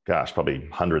 probably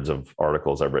hundreds of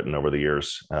articles I've written over the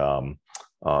years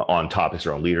on topics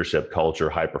around leadership, culture,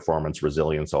 high performance,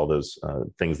 resilience, all those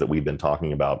things that we've been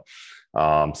talking about.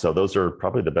 So those are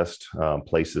probably the best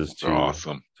places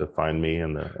to find me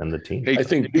and the team. I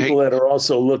think people that are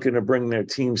also looking to bring their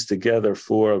teams together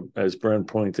for, as Brent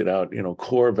pointed out,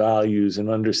 core values and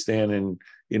understanding,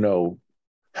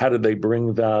 how do they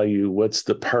bring value? What's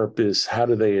the purpose? How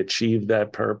do they achieve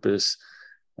that purpose?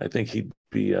 I think he'd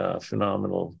be a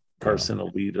phenomenal person to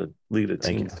lead a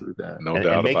team through that. No doubt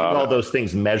and making about all those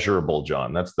things measurable,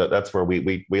 John. That's where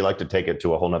we like to take it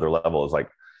to a whole nother level. Is like,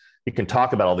 you can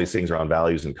talk about all these things around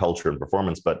values and culture and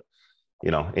performance, but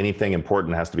anything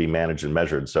important has to be managed and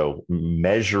measured. So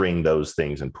measuring those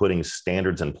things and putting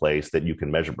standards in place that you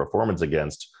can measure performance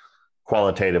against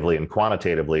qualitatively and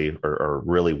quantitatively are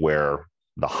really where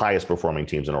the highest performing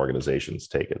teams and organizations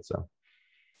take it. So.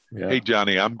 Yeah. Hey,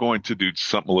 Johnny, I'm going to do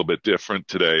something a little bit different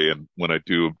today. And when I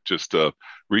do just a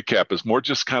recap, is more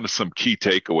just kind of some key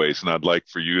takeaways. And I'd like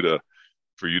for you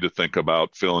to think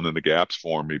about filling in the gaps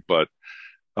for me. But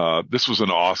this was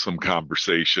an awesome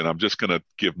conversation. I'm just going to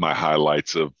give my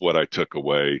highlights of what I took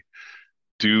away.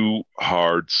 Do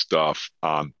hard stuff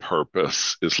on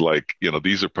purpose is like,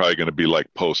 these are probably going to be like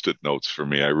Post-it notes for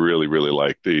me. I really, really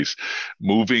like these.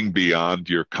 Moving beyond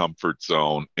your comfort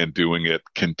zone and doing it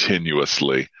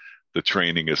continuously. The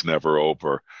training is never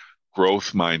over.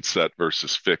 Growth mindset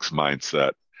versus fixed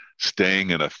mindset.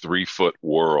 Staying in a 3-foot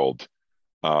world.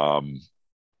 The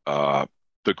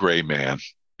gray man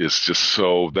is just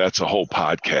that's a whole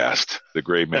podcast. The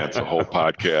gray man's a whole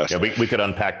podcast. Yeah, we could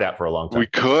unpack that for a long time. We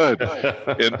could.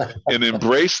 and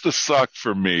embrace the suck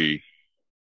for me.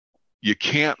 You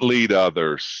can't lead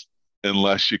others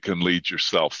unless you can lead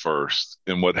yourself first.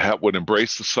 And what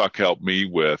embrace the suck helped me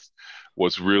with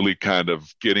was really kind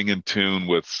of getting in tune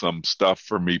with some stuff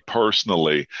for me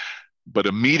personally. But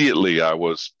immediately I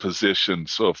was positioned.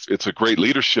 So if it's a great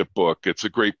leadership book, it's a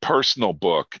great personal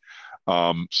book.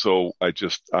 So I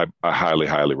highly,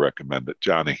 highly recommend it.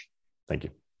 Johnny. Thank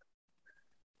you.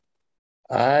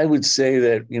 I would say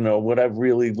that, what I've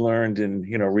really learned in,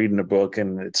 reading the book,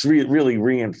 and it's really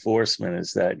reinforcement,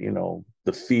 is that,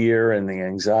 the fear and the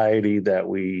anxiety that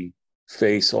we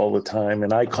face all the time.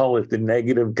 And I call it the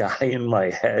negative guy in my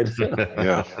head.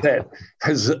 Yeah. That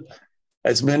has,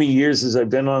 as many years as I've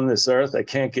been on this earth, I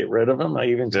can't get rid of him. I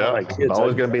even tell my kids,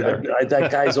 always going to be there.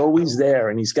 That guy's always there,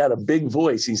 and he's got a big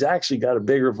voice. He's actually got a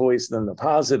bigger voice than the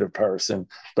positive person,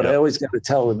 but I always got to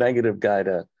tell the negative guy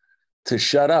to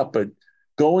shut up. But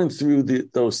going through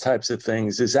those types of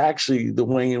things is actually the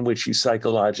way in which you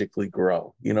psychologically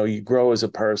grow. You grow as a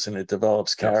person. It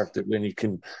develops character when you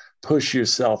can push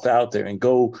yourself out there and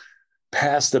go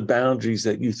past the boundaries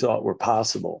that you thought were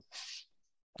possible.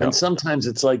 And sometimes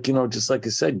it's like, just like I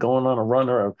said, going on a run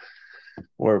or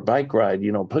a bike ride,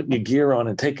 putting your gear on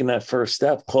and taking that first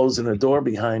step, closing the door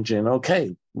behind you, and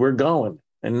okay, we're going.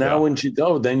 And now when you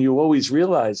go, then you always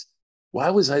realize, why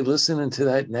was I listening to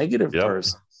that negative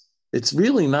person? It's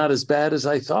really not as bad as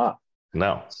I thought.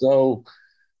 No. So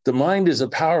the mind is a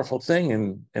powerful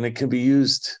thing, and it can be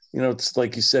used, it's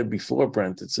like you said before,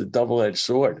 Brent, it's a double-edged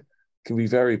sword. It can be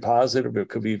very positive, it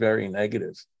could be very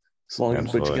negative.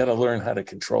 But you got to learn how to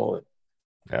control it.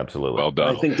 Absolutely. Well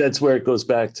done. I think that's where it goes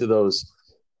back to those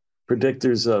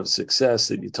predictors of success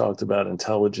that you talked about: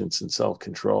 intelligence and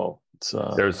self-control.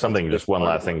 There's something, just one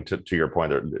last thing to your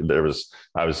point. It was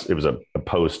a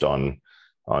post on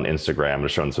Instagram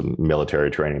showing some military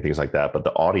training, things like that. But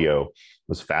the audio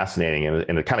was fascinating.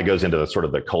 And it kind of goes into the sort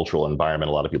of the cultural environment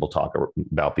a lot of people talk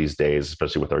about these days,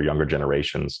 especially with our younger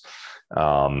generations. We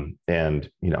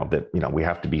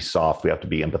have to be soft. We have to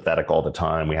be empathetic all the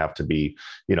time. We have to be,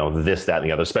 this, that, and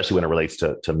the other, especially when it relates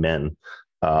to men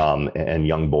and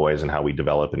young boys and how we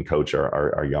develop and coach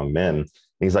our young men. And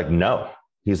he's like, no,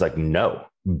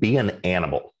 be an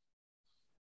animal,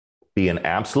 be an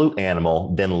absolute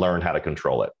animal, then learn how to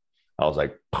control it. I was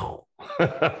like,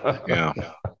 yeah.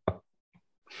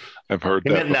 I've heard that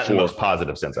before. That in the most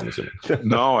positive sense, I'm assuming.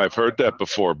 No, I've heard that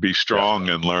before. Be strong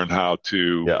and learn how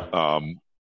to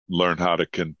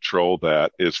control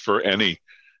that. Is for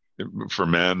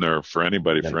men or for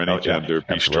anybody, for any gender.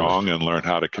 Be strong and learn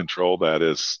how to control that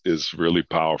is really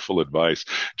powerful advice.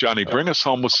 Johnny, bring us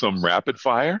home with some rapid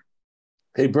fire.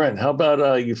 Hey, Brent, how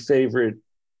about your favorite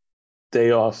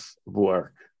day off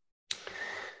work?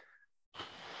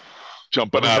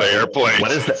 Jumping out of airplanes.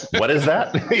 What is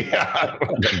that? Yeah,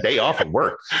 day off at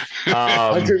work.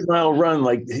 100-mile run,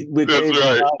 like with David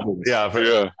Goggins.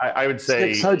 Yeah, I would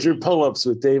say 600 pull-ups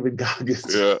with David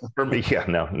Goggins. Yeah, for me,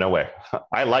 no way.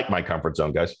 I like my comfort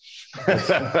zone, guys.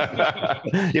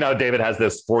 David has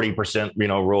this 40%,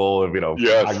 rule of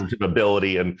cognitive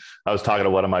ability, and I was talking to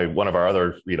one of our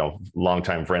other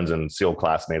longtime friends and SEAL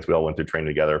classmates. We all went through training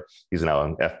together. He's now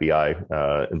an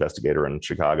FBI investigator in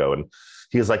Chicago, and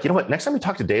he was like, you know what? Next time we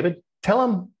talk to David, tell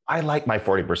him I like my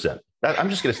 40%. I'm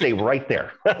just going to stay right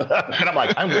there. And I'm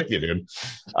like, I'm with you, dude.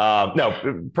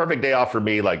 No, perfect day off for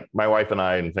me. Like my wife and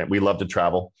I, we love to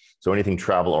travel. So anything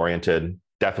travel oriented,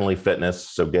 definitely fitness.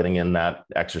 So getting in that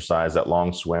exercise, that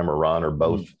long swim or run or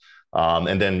both.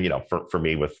 And then, for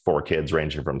me with 4 kids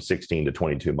ranging from 16 to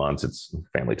 22 months, it's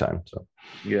family time. So,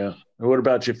 yeah. And what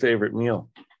about your favorite meal?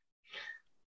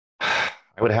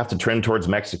 I would have to trend towards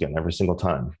Mexican every single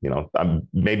time.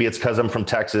 Maybe it's because I'm from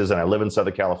Texas and I live in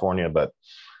Southern California, but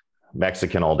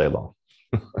Mexican all day long.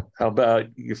 How about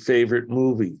your favorite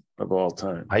movie of all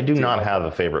time? I do not have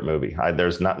a favorite movie.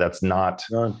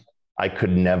 None. I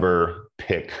could never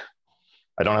pick.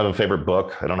 I don't have a favorite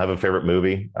book. I don't have a favorte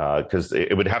movie because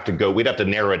it would have to go. We'd have to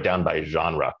narrow it down by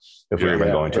genre if we were even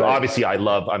going to. Right. Obviously, I'm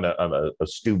a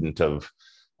student of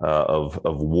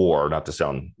war, not to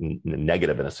sound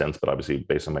negative in a sense, but obviously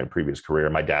based on my previous career,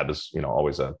 my dad was,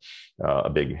 always a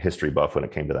big history buff when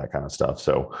it came to that kind of stuff.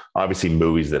 So obviously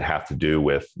movies that have to do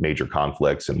with major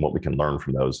conflicts and what we can learn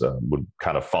from those would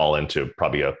kind of fall into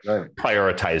probably a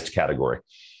prioritized category.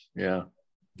 Yeah.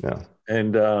 Yeah.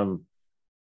 And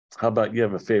how about you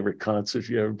have a favorite concert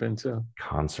you ever been to?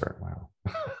 Concert. Wow.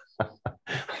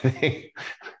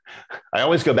 I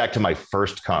always go back to my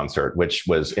first concert, which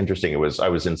was interesting. I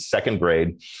was in 2nd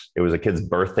grade. It was a kid's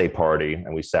birthday party,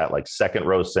 and we sat like 2nd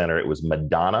row center. It was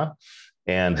Madonna,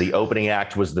 and the opening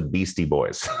act was the Beastie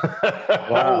Boys.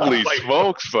 Wow. Holy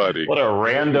smokes, buddy! What a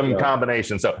random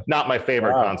combination. So, not my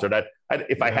favorite concert.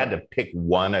 If I had to pick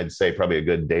one, I'd say probably a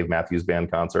good Dave Matthews Band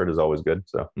concert is always good.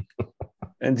 So,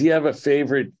 and do you have a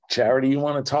favorite charity you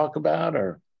want to talk about,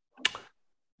 or?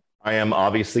 I am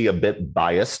obviously a bit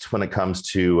biased when it comes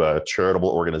to charitable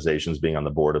organizations, being on the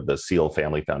board of the SEAL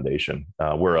Family Foundation.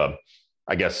 We're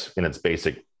I guess in its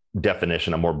basic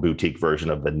definition, a more boutique version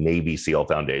of the Navy SEAL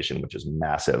Foundation, which is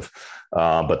massive.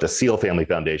 But the SEAL Family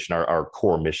Foundation, our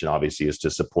core mission obviously is to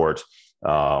support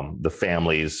the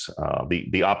families,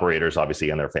 the operators obviously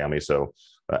and their families. So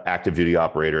active duty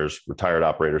operators, retired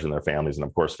operators and their families, and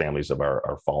of course, families of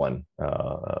our fallen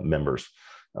members.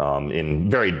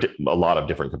 In a lot of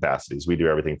different capacities. We do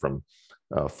everything from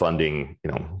funding,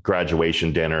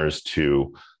 graduation dinners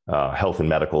to health and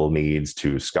medical needs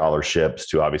to scholarships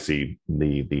to obviously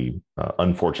the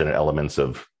unfortunate elements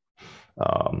of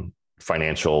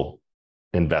financial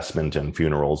investment and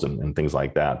funerals and things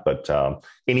like that. But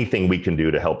anything we can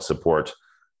do to help support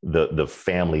the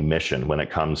family mission when it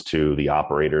comes to the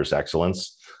operator's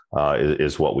excellence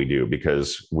is what we do,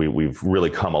 because we've really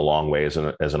come a long way as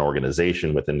an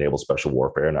organization within naval special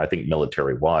warfare. And I think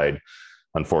military wide,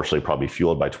 unfortunately, probably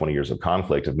fueled by 20 years of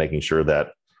conflict, of making sure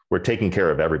that we're taking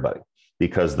care of everybody,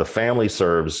 because the family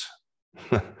serves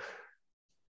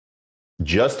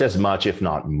just as much, if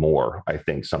not more, I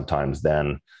think sometimes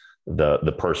than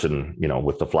the person,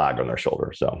 with the flag on their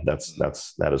shoulder. So that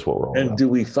is what we're all about. And do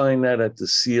we find that at the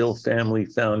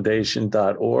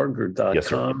SEALFamilyFoundation.org or yes,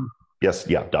 .com? Yes,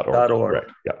 yeah, .org. .org. Right.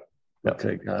 Yeah.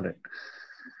 Okay, got it.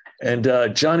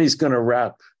 And Johnny's going to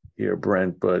wrap here,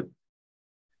 Brent, but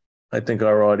I think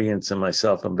our audience and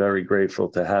myself, I'm very grateful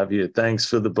to have you. Thanks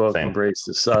for the book, Embrace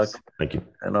the Suck. Thank you.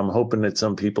 And I'm hoping that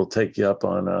some people take you up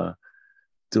on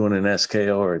doing an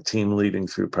SKO or a team leading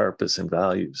through purpose and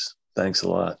values. Thanks a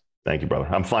lot. Thank you, brother.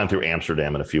 I'm flying through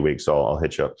Amsterdam in a few weeks, so I'll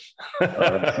hit you up.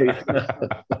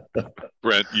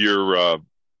 Brent,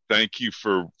 thank you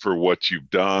for what you've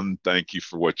done. Thank you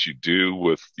for what you do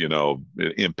with,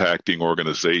 impacting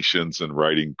organizations and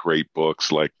writing great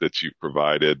books like that you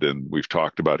provided and we've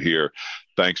talked about here.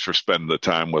 Thanks for spending the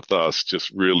time with us.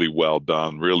 Just really well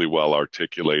done, really well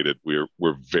articulated. We're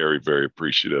very, very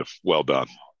appreciative. Well done.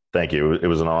 Thank you. It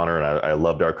was an honor, and I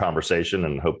loved our conversation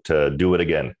and hope to do it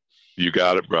again. You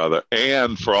got it, brother.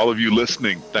 And for all of you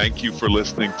listening, thank you for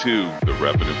listening to The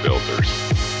Revenue Builders.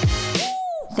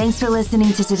 Thanks for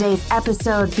listening to today's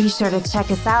episode. Be sure to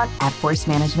check us out at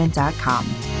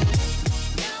forcemanagement.com.